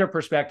a vendor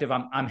perspective,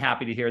 I'm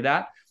happy to hear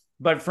that.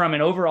 But from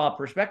an overall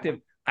perspective,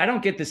 I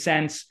don't get the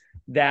sense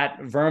that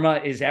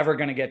VRMA is ever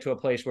going to get to a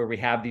place where we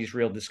have these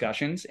real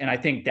discussions. And I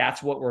think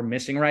that's what we're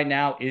missing right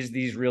now, is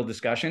these real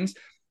discussions.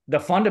 The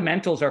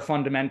fundamentals are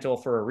fundamental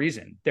for a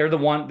reason.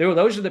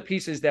 Those are the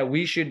pieces that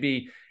we should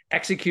be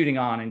executing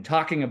on and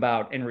talking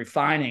about and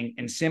refining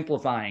and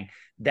simplifying.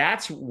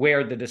 That's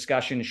where the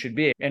discussion should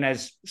be. And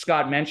as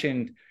Scott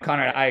mentioned,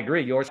 Conrad, I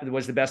agree. Yours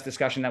was the best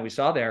discussion that we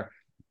saw there.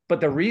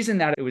 But the reason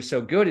that it was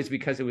so good is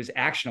because it was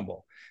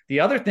actionable.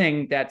 The other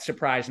thing that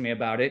surprised me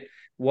about it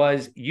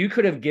was you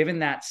could have given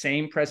that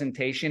same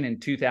presentation in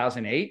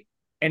 2008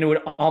 and it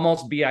would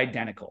almost be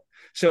identical.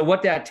 So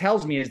what that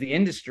tells me is the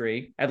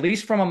industry, at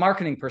least from a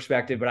marketing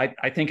perspective, but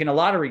I think in a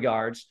lot of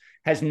regards,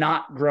 has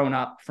not grown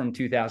up from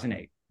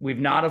 2008. We've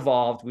not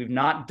evolved. We've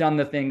not done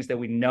the things that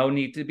we know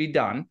need to be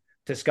done.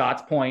 To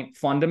Scott's point,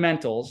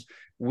 fundamentals.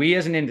 We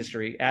as an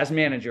industry, as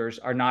managers,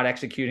 are not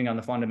executing on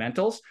the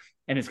fundamentals.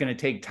 And it's going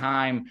to take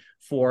time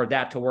for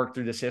that to work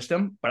through the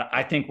system. But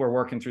I think we're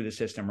working through the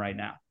system right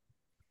now.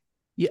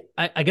 Yeah,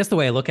 I guess the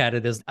way I look at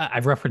it is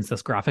I've referenced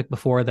this graphic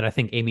before that I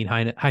think Amy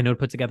Hynode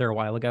put together a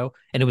while ago,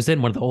 and it was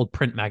in one of the old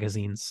print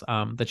magazines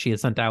that she had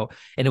sent out,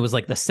 and it was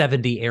like the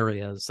 70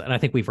 areas. And I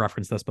think we've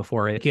referenced this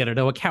before. You got to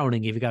know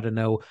accounting, you've got to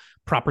know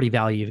property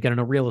value, you've got to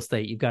know real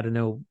estate, you've got to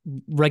know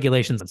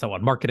regulations and so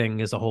on. Marketing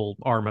is a whole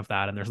arm of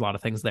that, and there's a lot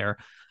of things there,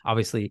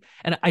 obviously.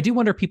 And I do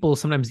wonder if people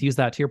sometimes use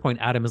that, to your point,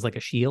 Adam, as like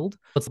a shield.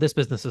 But this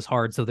business is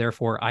hard, so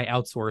therefore I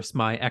outsource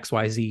my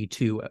XYZ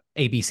to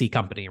ABC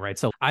company, right?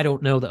 So I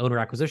don't know the owner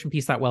acquisition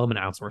piece that well, I'm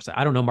going to outsource it.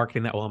 I don't know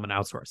marketing that well, I'm going to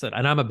outsource it.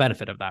 And I'm a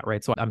benefit of that,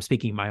 right? So I'm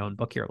speaking my own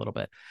book here a little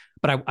bit.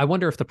 But I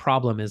wonder if the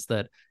problem is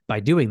that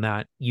by doing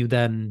that, you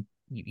then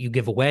you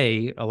give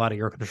away a lot of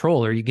your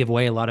control, or you give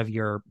away a lot of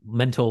your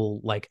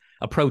mental like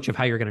approach of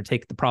how you're going to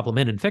take the problem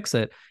in and fix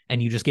it,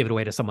 and you just give it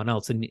away to someone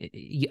else. And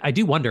I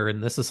do wonder,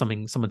 and this is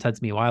something someone said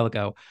to me a while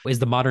ago, is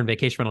the modern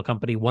vacation rental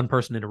company one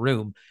person in a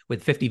room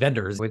with 50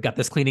 vendors? We've got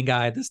this cleaning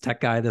guy, this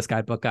tech guy, this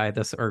guidebook guy,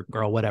 this or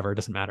girl, whatever, it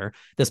doesn't matter,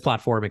 this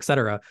platform,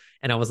 etc.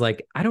 And I was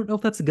like, I don't know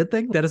if that's a good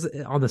thing. That is,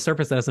 on the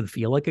surface, that doesn't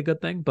feel like a good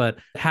thing, but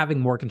having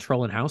more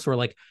control in house, or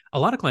like a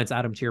lot of clients,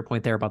 Adam, to your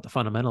point there about the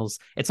fundamentals,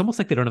 it's almost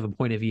like they don't have a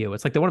point of view.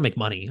 It's like they want to make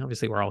money.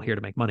 Obviously, we're all here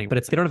to make money,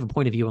 but they don't have a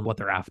point of view on what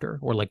they're after,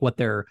 or like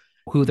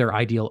who their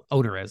ideal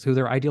owner is, who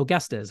their ideal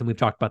guest is. And we've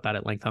talked about that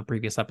at length on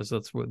previous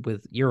episodes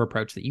with your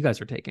approach that you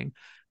guys are taking.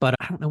 But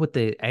I don't know what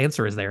the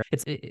answer is there.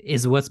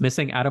 Is what's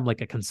missing, Adam,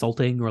 like a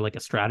consulting or like a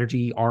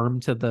strategy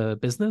arm to the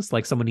business?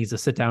 Like someone needs to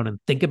sit down and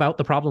think about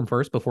the problem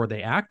first before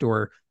they act?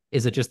 Or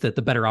is it just that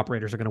the better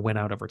operators are going to win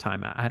out over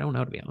time? I don't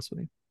know, to be honest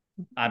with you.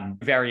 I'm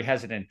very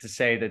hesitant to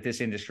say that this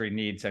industry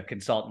needs a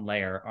consultant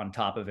layer on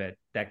top of it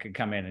that could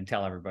come in and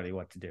tell everybody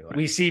what to do.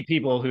 We see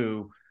people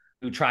who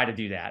try to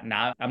do that.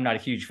 Now, I'm not a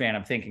huge fan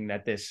of thinking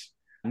that this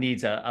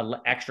needs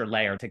a extra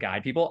layer to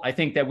guide people. I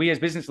think that we as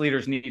business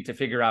leaders need to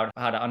figure out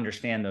how to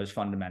understand those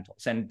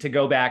fundamentals. And to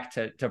go back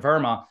to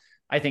VRMA,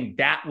 I think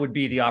that would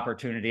be the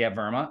opportunity at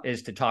VRMA,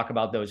 is to talk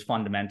about those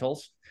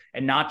fundamentals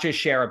and not just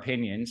share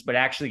opinions, but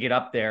actually get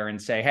up there and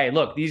say, hey,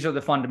 look, these are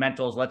the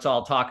fundamentals. Let's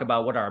all talk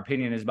about what our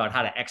opinion is about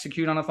how to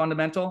execute on a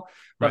fundamental.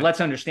 But right, let's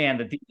understand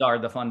that these are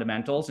the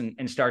fundamentals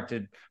and start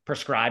to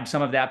prescribe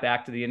some of that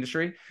back to the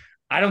industry.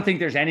 I don't think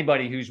there's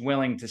anybody who's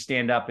willing to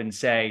stand up and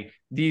say,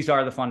 these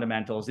are the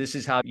fundamentals. This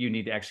is how you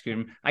need to execute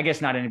them. I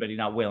guess not anybody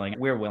not willing.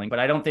 We're willing, but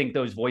I don't think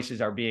those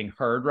voices are being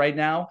heard right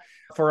now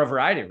for a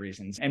variety of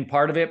reasons. And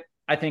part of it,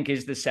 I think,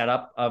 is the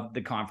setup of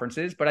the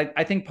conferences. But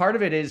I think part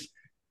of it is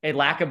a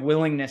lack of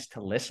willingness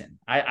to listen.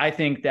 I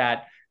think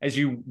that as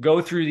you go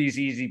through these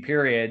easy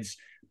periods,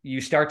 you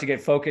start to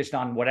get focused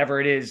on whatever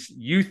it is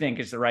you think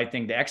is the right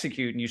thing to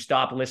execute, and you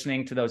stop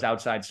listening to those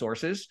outside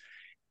sources.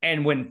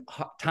 And when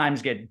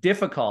times get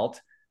difficult,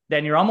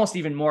 then you're almost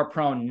even more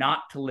prone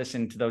not to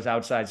listen to those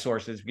outside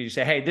sources, because you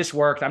say, hey, this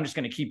worked, I'm just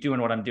going to keep doing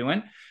what I'm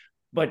doing.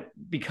 But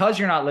because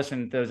you're not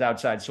listening to those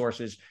outside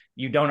sources,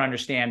 you don't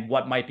understand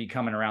what might be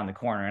coming around the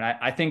corner. And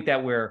I think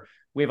that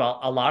we have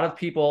a lot of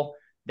people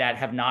that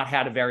have not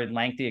had a very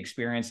lengthy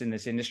experience in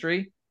this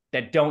industry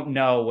that don't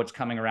know what's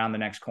coming around the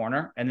next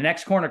corner. And the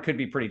next corner could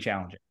be pretty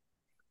challenging.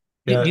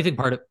 Yeah. Do you think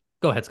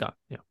go ahead, Scott.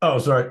 Yeah. Oh,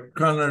 sorry.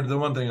 Conrad, the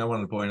one thing I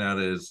wanted to point out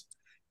is,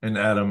 and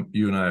Adam,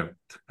 you and I have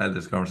had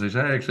this conversation.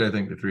 I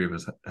think the three of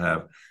us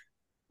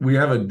we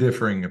have a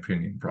differing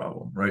opinion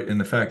problem, right? And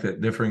the fact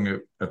that differing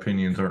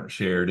opinions aren't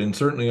shared, and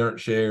certainly aren't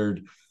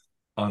shared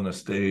on a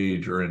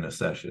stage or in a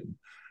session,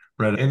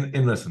 right?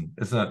 And listen,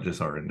 it's not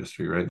just our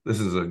industry, right? This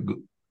is a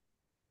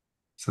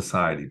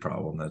society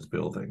problem that's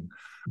building,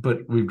 but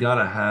we've got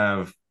to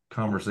have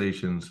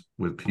conversations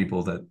with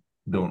people that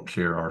don't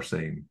share our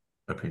same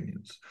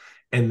opinions,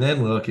 and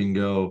then look and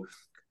go,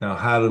 now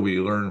how do we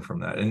learn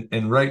from that?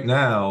 And right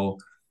now,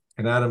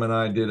 and Adam and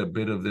I did a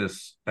bit of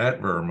this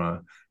at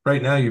VRMA,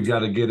 right now you've got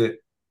to get it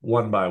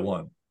one by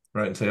one,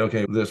 right? And say,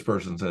 okay, this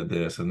person said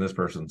this and this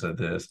person said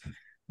this,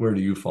 where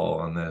do you fall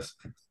on this?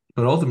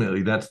 But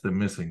ultimately that's the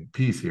missing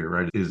piece here,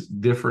 right? Is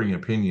differing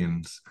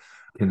opinions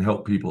can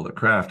help people to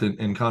craft.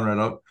 And Conrad,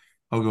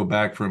 I'll go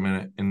back for a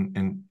minute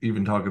and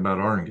even talk about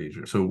our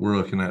engagement. So we're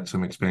looking at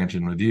some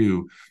expansion with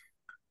you,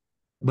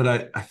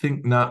 but I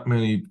think not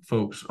many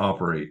folks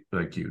operate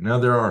like you. Now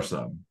there are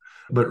some,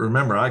 but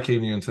remember, I came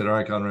to you and said, all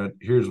right, Conrad,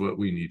 here's what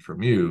we need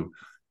from you.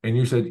 And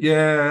you said,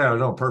 yeah,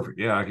 no, perfect.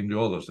 Yeah, I can do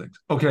all those things.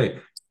 Okay,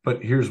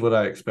 but here's what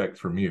I expect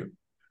from you.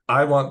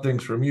 I want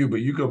things from you,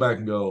 but you go back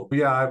and go,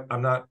 yeah,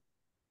 I'm not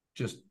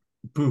just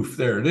poof,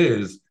 there it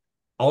is.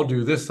 I'll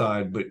do this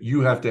side, but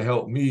you have to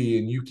help me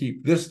and you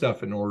keep this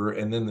stuff in order.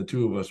 And then the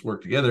two of us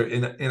work together.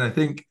 And I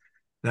think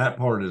that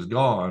part is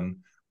gone,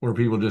 where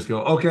people just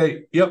go,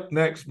 okay, yep,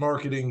 next,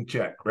 marketing,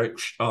 check, right,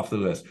 off the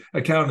list.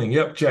 Accounting,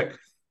 yep, check.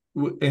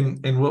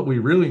 And what we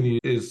really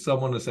need is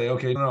someone to say,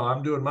 okay, no,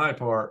 I'm doing my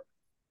part,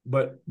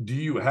 but do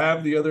you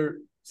have the other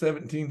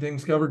 17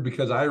 things covered?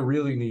 Because I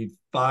really need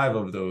 5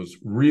 of those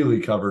really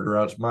covered, or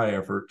else my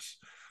efforts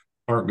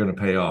aren't going to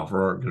pay off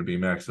or aren't going to be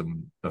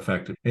maximum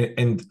effective.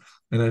 And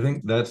I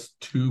think that's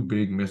 2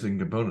 big missing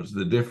components.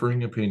 The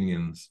differing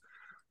opinions,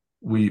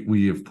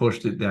 we have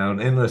pushed it down.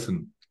 And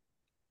listen,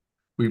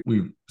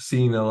 we've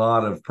seen a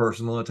lot of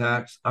personal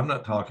attacks. I'm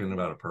not talking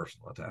about a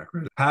personal attack,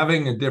 right?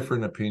 Having a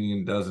different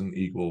opinion doesn't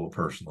equal a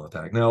personal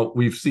attack. Now,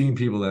 we've seen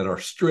people that are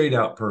straight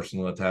out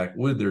personal attack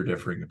with their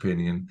differing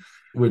opinion,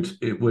 which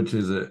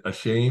is a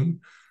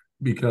shame,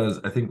 because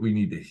I think we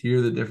need to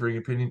hear the differing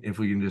opinion. If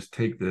we can just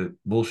take the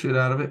bullshit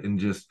out of it and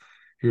just,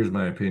 here's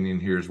my opinion,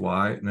 here's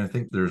why. And I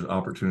think there's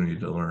opportunity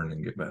to learn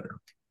and get better.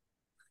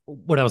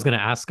 What I was going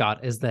to ask,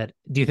 Scott, is that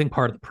do you think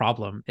part of the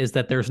problem is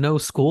that there's no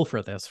school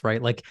for this,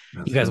 right? Like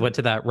you guys went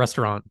to that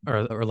restaurant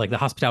or like the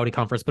hospitality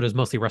conference, but it was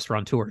mostly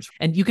restaurateurs.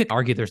 And you could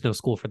argue there's no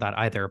school for that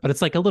either, but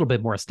it's like a little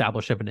bit more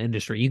established of an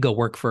industry. You go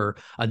work for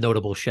a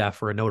notable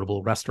chef or a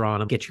notable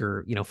restaurant and get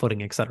your,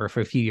 footing, et cetera,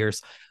 for a few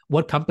years.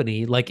 What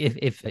company, like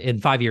if in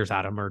 5 years,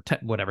 Adam, or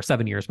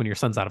 7 years when your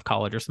son's out of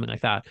college or something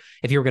like that,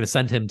 if you were going to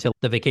send him to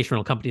the vacation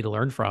rental company to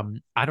learn from,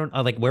 I don't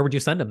like, where would you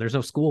send him? There's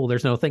no school.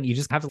 There's no thing. You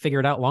just have to figure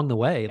it out along the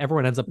way.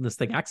 Everyone ends up in this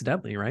thing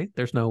accidentally, right?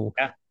 There's no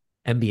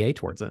MBA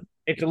towards it.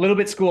 It's a little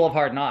bit school of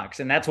hard knocks.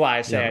 And that's why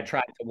I say I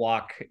tried to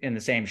walk in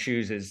the same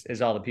shoes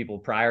as all the people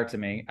prior to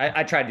me.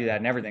 I tried to do that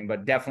in everything,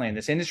 but definitely in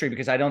this industry,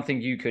 because I don't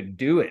think you could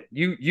do it.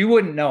 You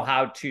wouldn't know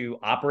how to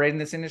operate in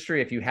this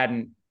industry if you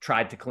hadn't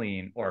tried to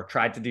clean or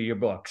tried to do your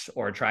books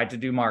or tried to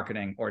do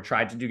marketing or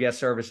tried to do guest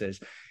services.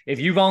 If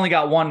you've only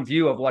got one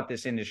view of what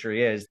this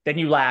industry is, then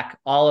you lack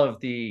all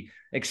of the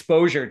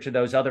exposure to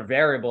those other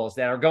variables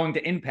that are going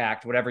to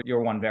impact whatever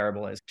your one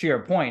variable is. To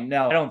your point,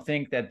 no, I don't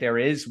think that there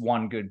is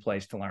one good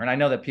place to learn. I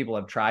know that people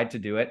have tried to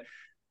do it.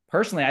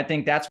 Personally, I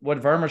think that's what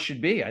VRMA should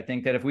be. I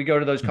think that if we go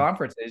to those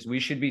conferences, we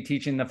should be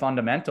teaching the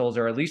fundamentals,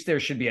 or at least there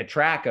should be a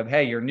track of,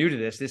 hey, you're new to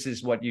this. This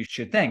is what you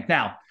should think.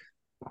 Now,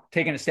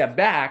 taking a step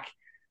back,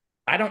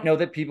 I don't know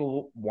that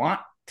people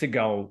want to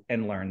go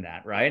and learn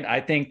that, right?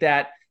 I think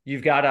that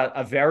you've got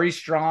a very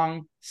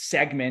strong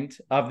segment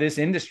of this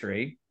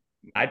industry.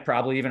 I'd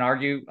probably even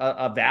argue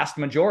a vast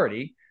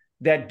majority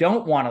that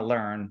don't want to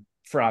learn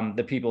from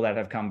the people that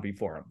have come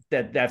before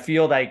them, that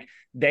feel like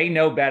they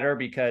know better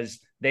because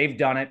they've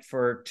done it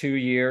for 2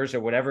 years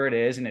or whatever it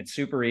is, and it's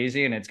super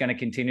easy and it's going to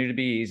continue to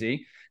be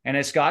easy. And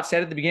as Scott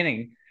said at the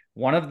beginning,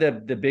 one of the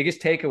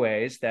biggest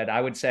takeaways that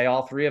I would say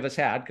all three of us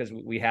had, because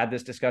we had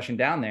this discussion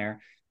down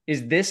there,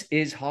 is this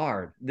is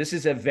hard. This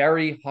is a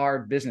very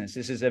hard business.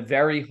 This is a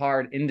very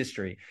hard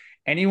industry.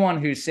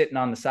 Anyone who's sitting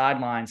on the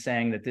sidelines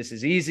saying that this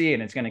is easy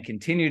and it's going to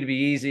continue to be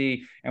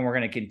easy and we're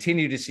going to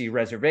continue to see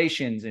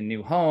reservations and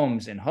new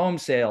homes and home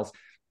sales,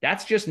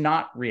 that's just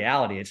not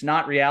reality. It's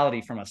not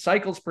reality from a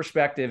cycles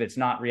perspective. It's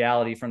not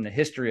reality from the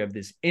history of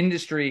this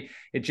industry.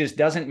 It just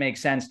doesn't make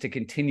sense to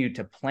continue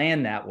to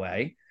plan that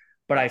way.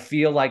 But I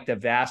feel like the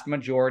vast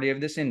majority of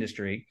this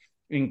industry,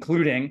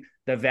 including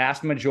the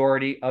vast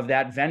majority of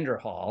that vendor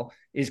hall,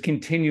 is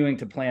continuing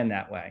to plan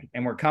that way.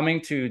 And we're coming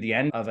to the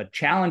end of a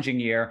challenging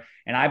year.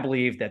 And I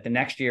believe that the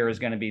next year is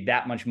going to be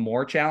that much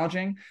more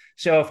challenging.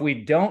 So if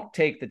we don't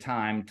take the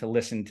time to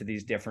listen to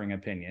these differing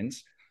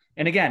opinions,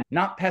 and again,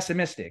 not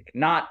pessimistic,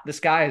 not the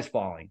sky is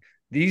falling,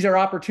 these are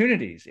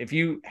opportunities. If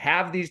you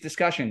have these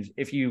discussions,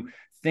 if you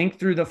think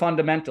through the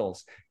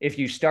fundamentals, if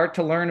you start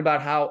to learn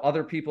about how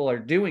other people are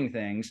doing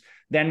things,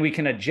 then we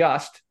can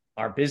adjust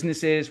our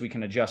businesses, we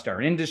can adjust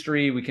our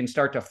industry, we can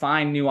start to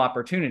find new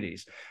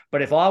opportunities.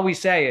 But if all we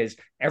say is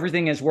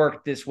everything has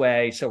worked this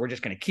way, so we're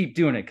just going to keep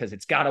doing it because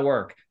it's got to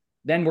work,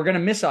 then we're going to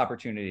miss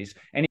opportunities.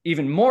 And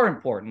even more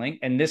importantly,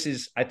 and this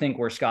is, I think,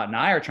 where Scott and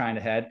I are trying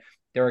to head,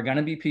 there are going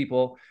to be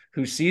people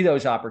who see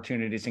those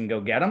opportunities and go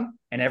get them.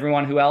 And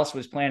everyone who else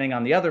was planning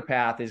on the other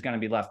path is going to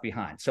be left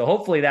behind. So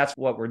hopefully that's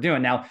what we're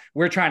doing. Now,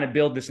 we're trying to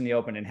build this in the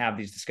open and have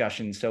these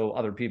discussions so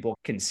other people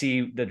can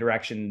see the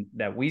direction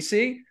that we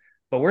see.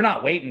 But we're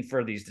not waiting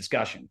for these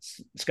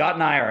discussions. Scott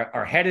and I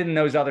are headed in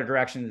those other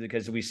directions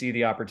because we see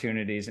the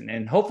opportunities,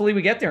 and hopefully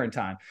we get there in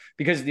time.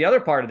 Because the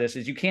other part of this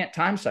is you can't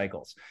time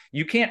cycles.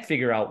 You can't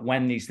figure out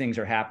when these things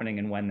are happening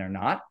and when they're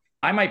not.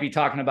 I might be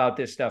talking about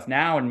this stuff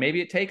now, and maybe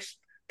it takes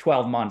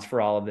 12 months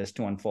for all of this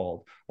to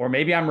unfold. Or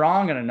maybe I'm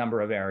wrong in a number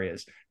of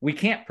areas. We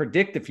can't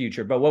predict the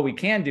future, but what we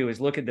can do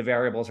is look at the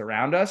variables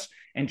around us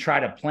and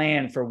try to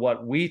plan for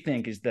what we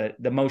think is the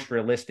most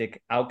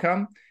realistic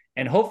outcome.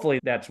 And hopefully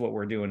that's what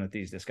we're doing with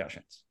these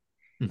discussions.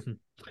 Mm-hmm.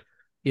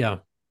 Yeah.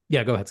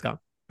 Go ahead, Scott.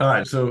 All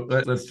right. So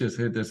let's just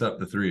hit this up,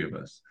 the three of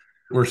us.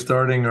 We're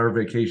starting our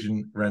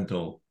vacation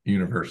rental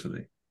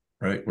university,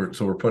 right? We're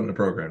putting a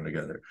program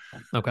together.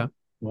 Okay.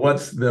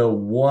 What's the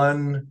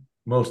one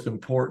most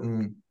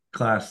important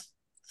class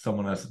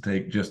someone has to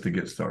take just to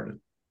get started?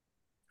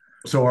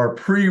 So our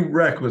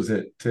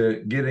prerequisite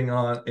to getting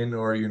on into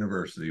our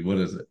university, what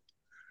is it?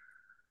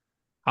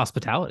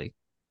 Hospitality.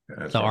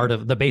 That's the art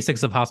of the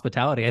basics of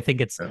hospitality. I think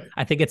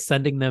it's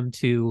sending them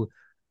to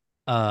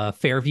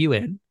Fairview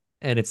Inn,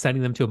 and it's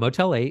sending them to a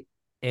Motel 8,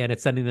 and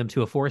it's sending them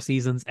to a Four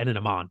Seasons and an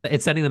Amman.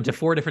 It's sending them to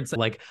 4 different,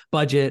 like,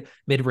 budget,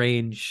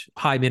 mid-range,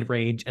 high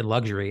mid-range, and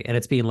luxury. And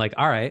it's being like,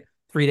 all right,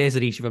 3 days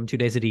at each of them, 2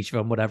 days at each of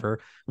them, whatever.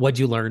 What'd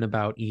you learn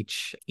about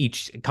each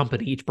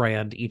company, each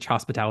brand, each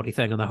hospitality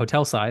thing on the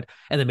hotel side?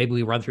 And then maybe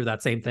we run through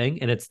that same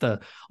thing, and it's the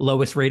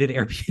lowest rated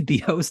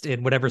Airbnb host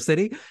in whatever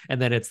city,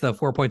 and then it's the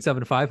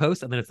 4.75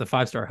 host, and then it's the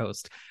 5-star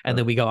host. And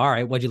then we go, all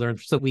right, what'd you learn?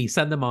 So we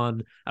send them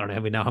on, I don't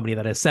know how many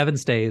that is, 7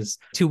 stays,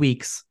 2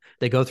 weeks.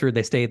 They go through,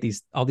 they stay at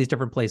all these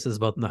different places,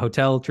 both in the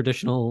hotel,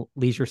 traditional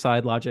leisure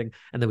side lodging,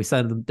 and then we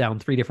send them down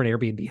 3 different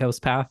Airbnb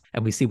host path,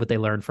 and we see what they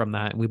learn from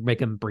that. And we make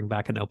them bring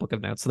back a notebook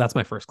of notes. So that's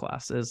my first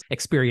class, is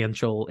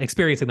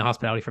experiencing the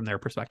hospitality from their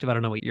perspective. I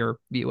don't know what your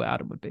view,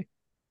 Adam, would be.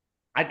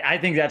 I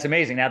think that's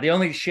amazing. Now, the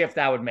only shift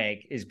I would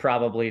make is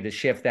probably to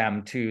shift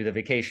them to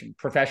the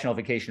professional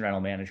vacation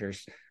rental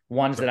managers,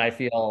 ones that I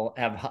feel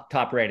have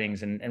top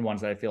ratings and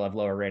ones that I feel have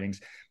lower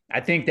ratings. I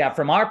think that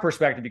from our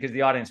perspective, because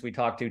the audience we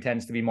talk to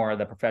tends to be more of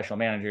the professional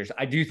managers,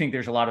 I do think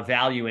there's a lot of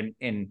value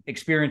in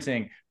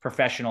experiencing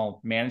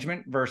professional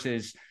management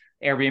versus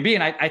Airbnb.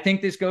 And I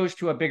think this goes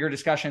to a bigger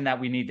discussion that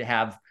we need to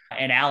have.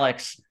 And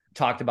Alex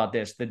talked about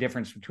this, the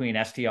difference between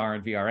STR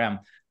and VRM.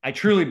 I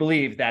truly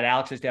believe that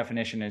Alex's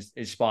definition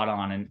is spot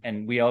on,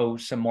 and we owe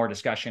some more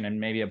discussion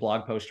and maybe a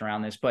blog post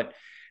around this. But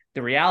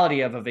the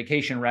reality of a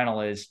vacation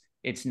rental is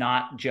it's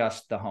not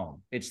just the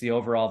home, it's the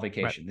overall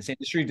vacation. Right. This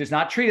industry does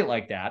not treat it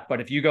like that. But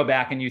if you go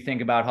back and you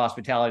think about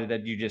hospitality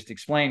that you just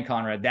explained,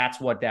 Conrad,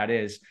 that's what that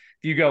is.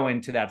 If you go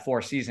into that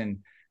Four Seasons,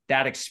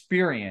 that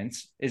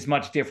experience is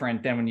much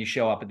different than when you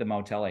show up at the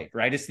Motel 8,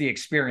 right? It's the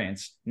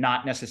experience,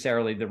 not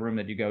necessarily the room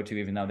that you go to,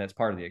 even though that's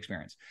part of the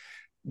experience.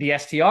 The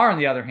STR, on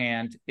the other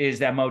hand, is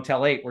that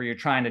Motel 8 where you're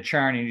trying to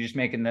churn and you're just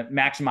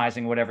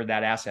maximizing whatever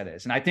that asset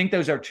is. And I think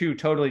those are two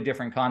totally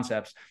different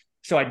concepts.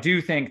 So I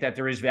do think that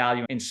there is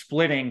value in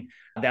splitting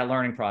that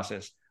learning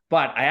process.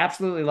 But I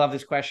absolutely love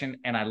this question.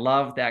 And I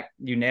love that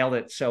you nailed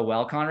it so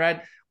well,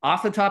 Conrad.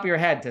 Off the top of your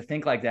head, to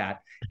think like that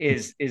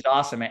is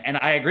awesome. And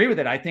I agree with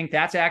it. I think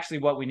that's actually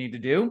what we need to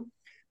do.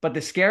 But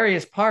the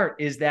scariest part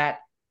is that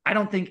I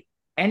don't think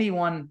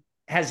anyone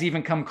has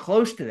even come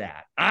close to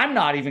that. I'm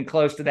not even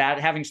close to that,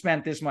 having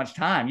spent this much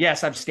time.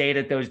 Yes, I've stayed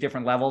at those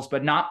different levels,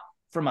 but not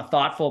from a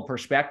thoughtful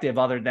perspective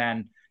other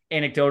than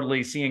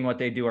anecdotally seeing what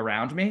they do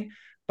around me.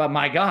 But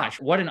my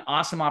gosh, what an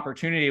awesome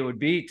opportunity it would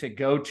be to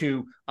go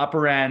to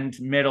upper end,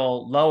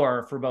 middle,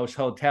 lower for both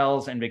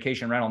hotels and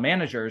vacation rental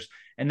managers,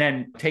 and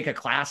then take a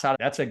class out.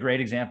 That's a great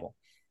example.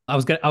 I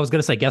was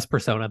gonna say guest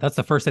persona. That's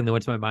the first thing that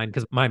went to my mind,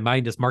 because my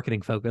mind is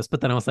marketing focused. But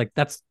then I was like,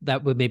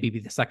 that would maybe be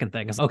the second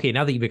thing. Is okay,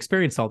 now that you've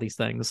experienced all these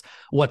things,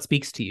 what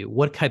speaks to you?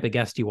 What type of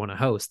guest do you want to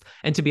host?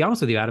 And to be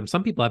honest with you, Adam,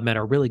 some people I've met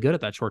are really good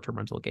at that short-term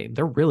rental game.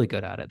 They're really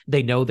good at it.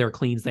 They know their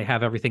cleans. They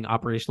have everything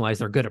operationalized.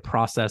 They're good at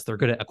process. They're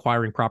good at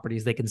acquiring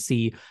properties. They can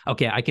see,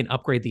 okay, I can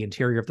upgrade the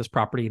interior of this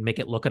property and make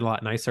it look a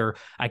lot nicer.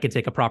 I can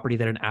take a property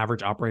that an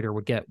average operator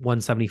would get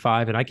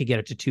 175, and I could get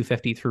it to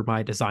 250 through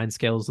my design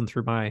skills and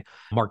through my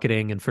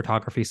marketing and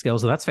photography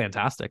skills. So that's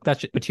fantastic. But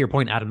to your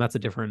point, Adam, that's a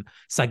different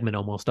segment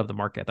almost of the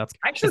market.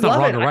 It's not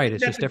wrong or right.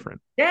 It's just different.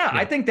 Yeah,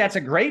 I think that's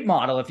a great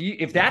model.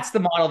 If that's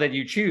the model that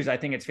you choose, I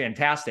think it's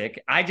fantastic.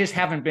 I just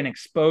haven't been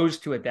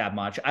exposed to it that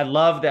much. I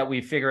love that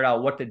we figured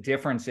out what the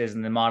difference is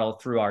in the model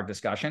through our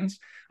discussions.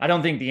 I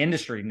don't think the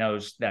industry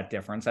knows that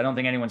difference. I don't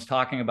think anyone's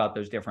talking about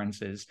those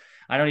differences.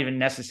 I don't even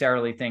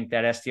necessarily think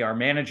that STR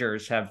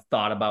managers have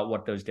thought about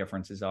what those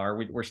differences are.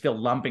 We're still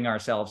lumping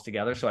ourselves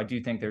together. So I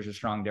do think there's a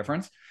strong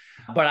difference.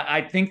 But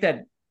I think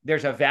that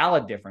there's a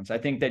valid difference. I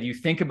think that you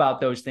think about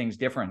those things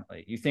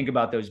differently. You think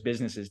about those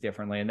businesses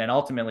differently. And then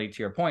ultimately,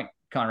 to your point,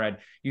 Conrad,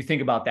 you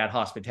think about that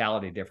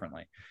hospitality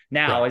differently.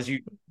 Now,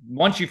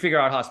 once you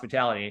figure out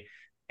hospitality,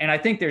 and I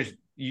think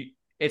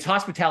it's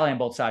hospitality on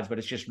both sides, but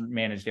it's just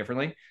managed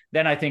differently.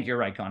 Then I think you're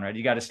right, Conrad.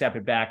 You got to step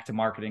it back to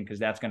marketing, because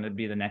that's going to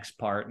be the next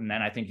part. And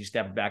then I think you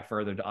step it back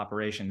further to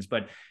operations.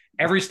 But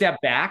every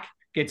step back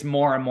gets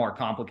more and more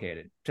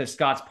complicated. To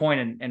Scott's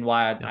point, and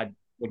why I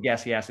would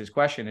guess he asked this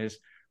question, is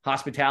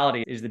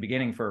hospitality is the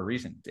beginning for a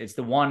reason. It's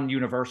the one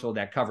universal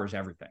that covers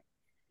everything.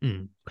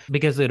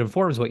 Because it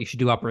informs what you should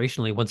do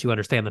operationally once you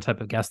understand the type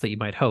of guest that you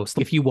might host.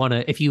 If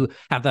you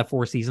have that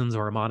Four Seasons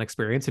or Amman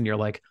experience and you're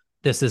like,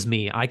 this is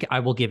me, I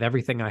will give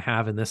everything I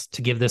have in this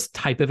to give this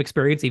type of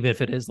experience, even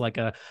if it is like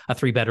a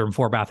 3-bedroom,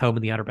 4-bath home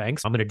in the Outer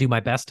Banks. I'm going to do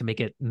my best to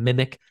make it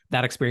mimic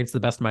that experience to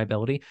the best of my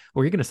ability.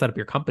 Or you're going to set up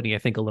your company, I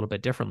think, a little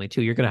bit differently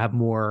too. You're going to have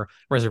more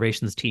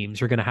reservations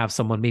teams. You're going to have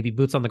someone maybe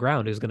boots on the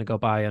ground who's going to go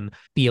by and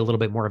be a little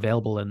bit more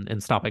available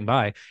and stopping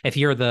by. If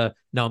you're I'm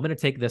going to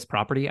take this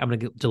property, I'm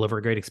going to deliver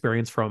a great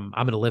experience I'm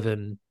going to live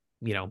in,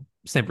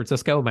 San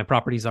Francisco. My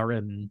properties are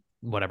in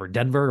whatever,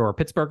 Denver or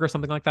Pittsburgh or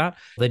something like that,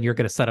 then you're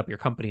going to set up your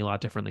company a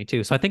lot differently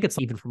too. So I think it's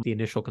even from the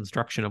initial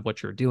construction of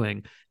what you're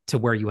doing to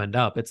where you end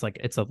up, it's a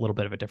little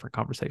bit of a different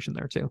conversation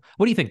there too.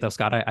 What do you think though,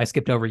 Scott? I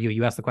skipped over you.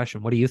 You asked the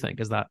question. What do you think?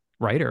 Is that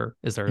right? Or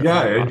is there?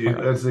 Yeah,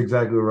 that's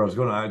exactly where I was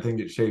going. I think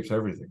it shapes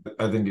everything.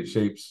 I think it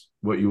shapes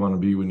what you want to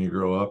be when you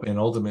grow up. And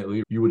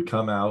ultimately you would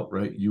come out,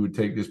 right? You would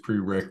take this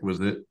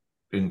prerequisite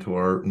into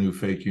our new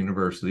fake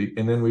university.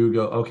 And then we would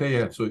go, okay,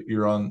 yeah, so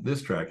you're on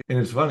this track. And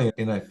it's funny.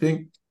 And I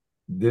think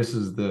this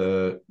is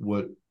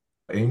what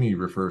Amy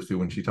refers to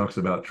when she talks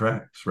about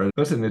tracks, right?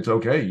 Listen, it's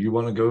okay. You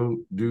want to go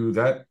do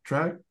that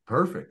track?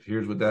 Perfect.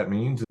 Here's what that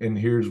means, and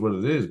here's what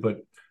it is. But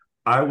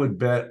I would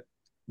bet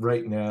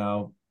right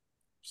now,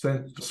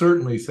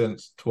 certainly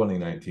since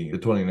 2019, the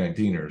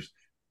 2019ers,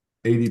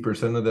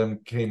 80% of them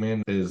came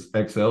in as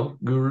Excel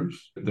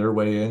gurus. Their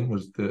way in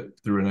was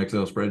through an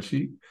Excel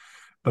spreadsheet.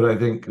 But I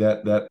think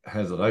that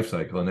has a life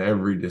cycle, and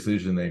every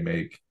decision they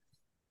make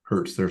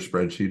hurts their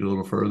spreadsheet a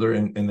little further,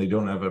 and they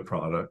don't have a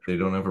product. They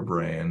don't have a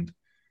brand.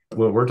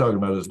 What we're talking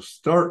about is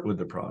start with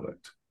the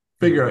product,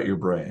 figure out your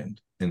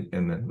brand, and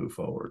then move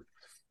forward.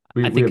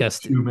 We have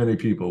too many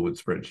people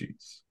with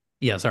spreadsheets.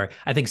 Yeah, sorry.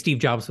 I think Steve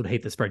Jobs would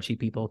hate the spreadsheet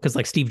people because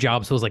like Steve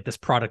Jobs was like this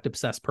product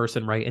obsessed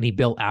person, right? And he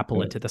built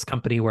Apple into this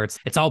company where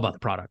it's all about the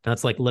product. And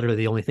that's like literally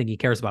the only thing he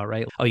cares about,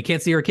 right? Oh, you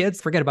can't see your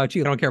kids? Forget about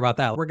you. I don't care about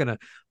that.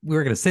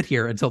 We're gonna sit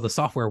here until the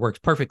software works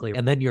perfectly.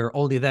 And then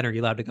only then are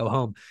you allowed to go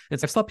home. And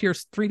so I've slept here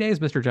 3 days,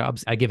 Mr.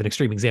 Jobs. I give an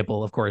extreme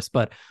example, of course,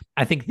 but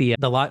I think the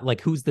lot, like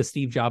who's the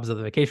Steve Jobs of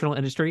the vacational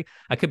industry?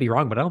 I could be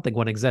wrong, but I don't think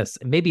one exists.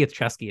 And maybe it's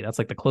Chesky. That's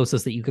like the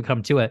closest that you could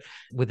come to it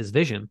with his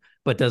vision.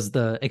 But does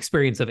the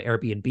experience of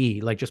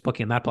Airbnb, like just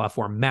booking on that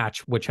platform,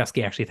 match what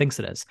Chesky actually thinks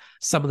it is?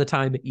 Some of the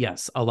time,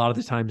 yes. A lot of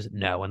the times,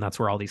 no. And that's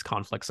where all these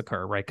conflicts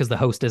occur, right? Because the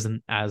host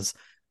isn't as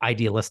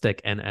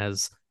idealistic and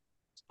as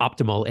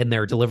optimal in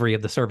their delivery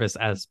of the service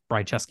as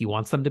Brian Chesky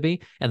wants them to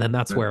be. And then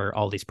that's where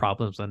all these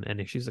problems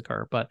and issues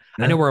occur. But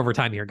I know we're over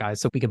time here,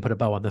 guys, so we can put a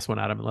bow on this one,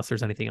 Adam, unless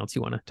there's anything else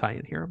you want to tie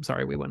in here. I'm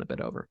sorry we went a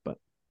bit over, but...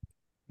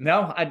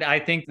 No, I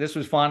think this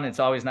was fun. It's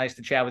always nice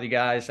to chat with you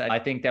guys. I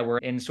think that we're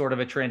in sort of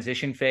a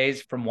transition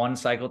phase from one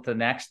cycle to the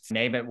next.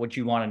 Name it what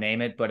you want to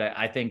name it. But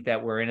I think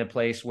that we're in a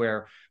place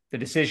where the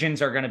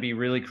decisions are going to be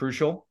really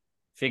crucial.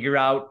 Figure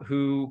out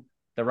who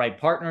the right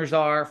partners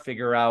are,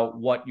 figure out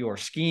what your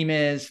scheme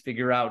is,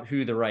 figure out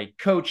who the right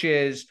coach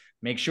is.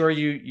 Make sure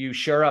you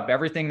shore up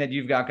everything that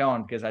you've got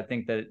going, because I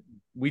think that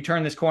we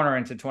turn this corner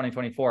into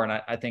 2024.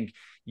 And I think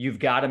you've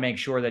got to make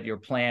sure that your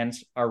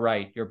plans are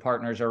right, your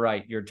partners are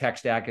right, your tech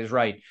stack is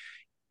right.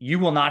 You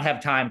will not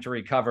have time to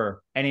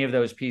recover any of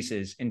those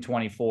pieces in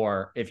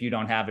 24 if you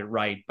don't have it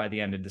right by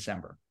the end of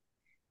December.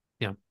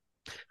 Yeah.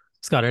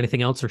 Scott,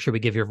 anything else, or should we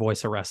give your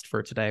voice a rest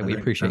for today? We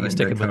appreciate you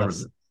sticking with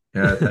us.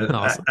 Yeah,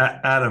 awesome.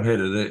 Adam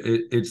hit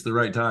it. It's the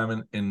right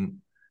time, and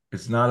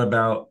it's not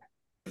about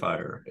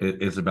fire.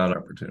 It's about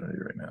opportunity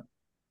right now.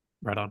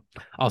 Right on.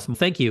 Awesome.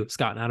 Thank you,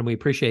 Scott and Adam. We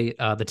appreciate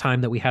the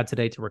time that we had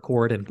today to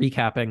record and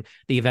recapping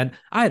the event.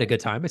 I had a good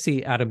time. I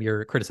see, Adam,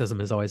 your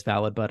criticism is always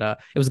valid, but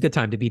it was a good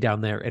time to be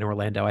down there in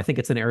Orlando. I think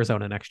it's in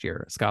Arizona next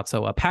year, Scott.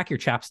 So pack your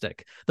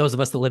chapstick. Those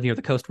of us that live near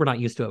the coast, we're not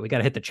used to it. We got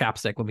to hit the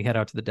chapstick when we head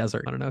out to the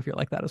desert. I don't know if you're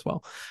like that as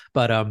well,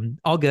 but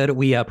all good.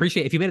 We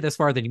appreciate, if you made it this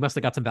far, then you must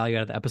have got some value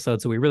out of the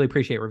episode. So we really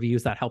appreciate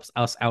reviews. That helps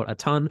us out a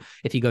ton.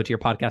 If you go to your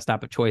podcast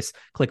app of choice,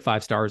 click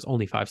 5 stars,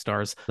 only 5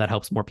 stars. That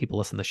helps more people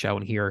listen to the show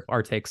and hear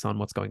our takes on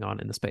what's going on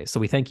in the space. So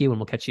we thank you, and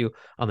we'll catch you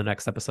on the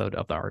next episode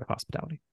of The Art of Hospitality.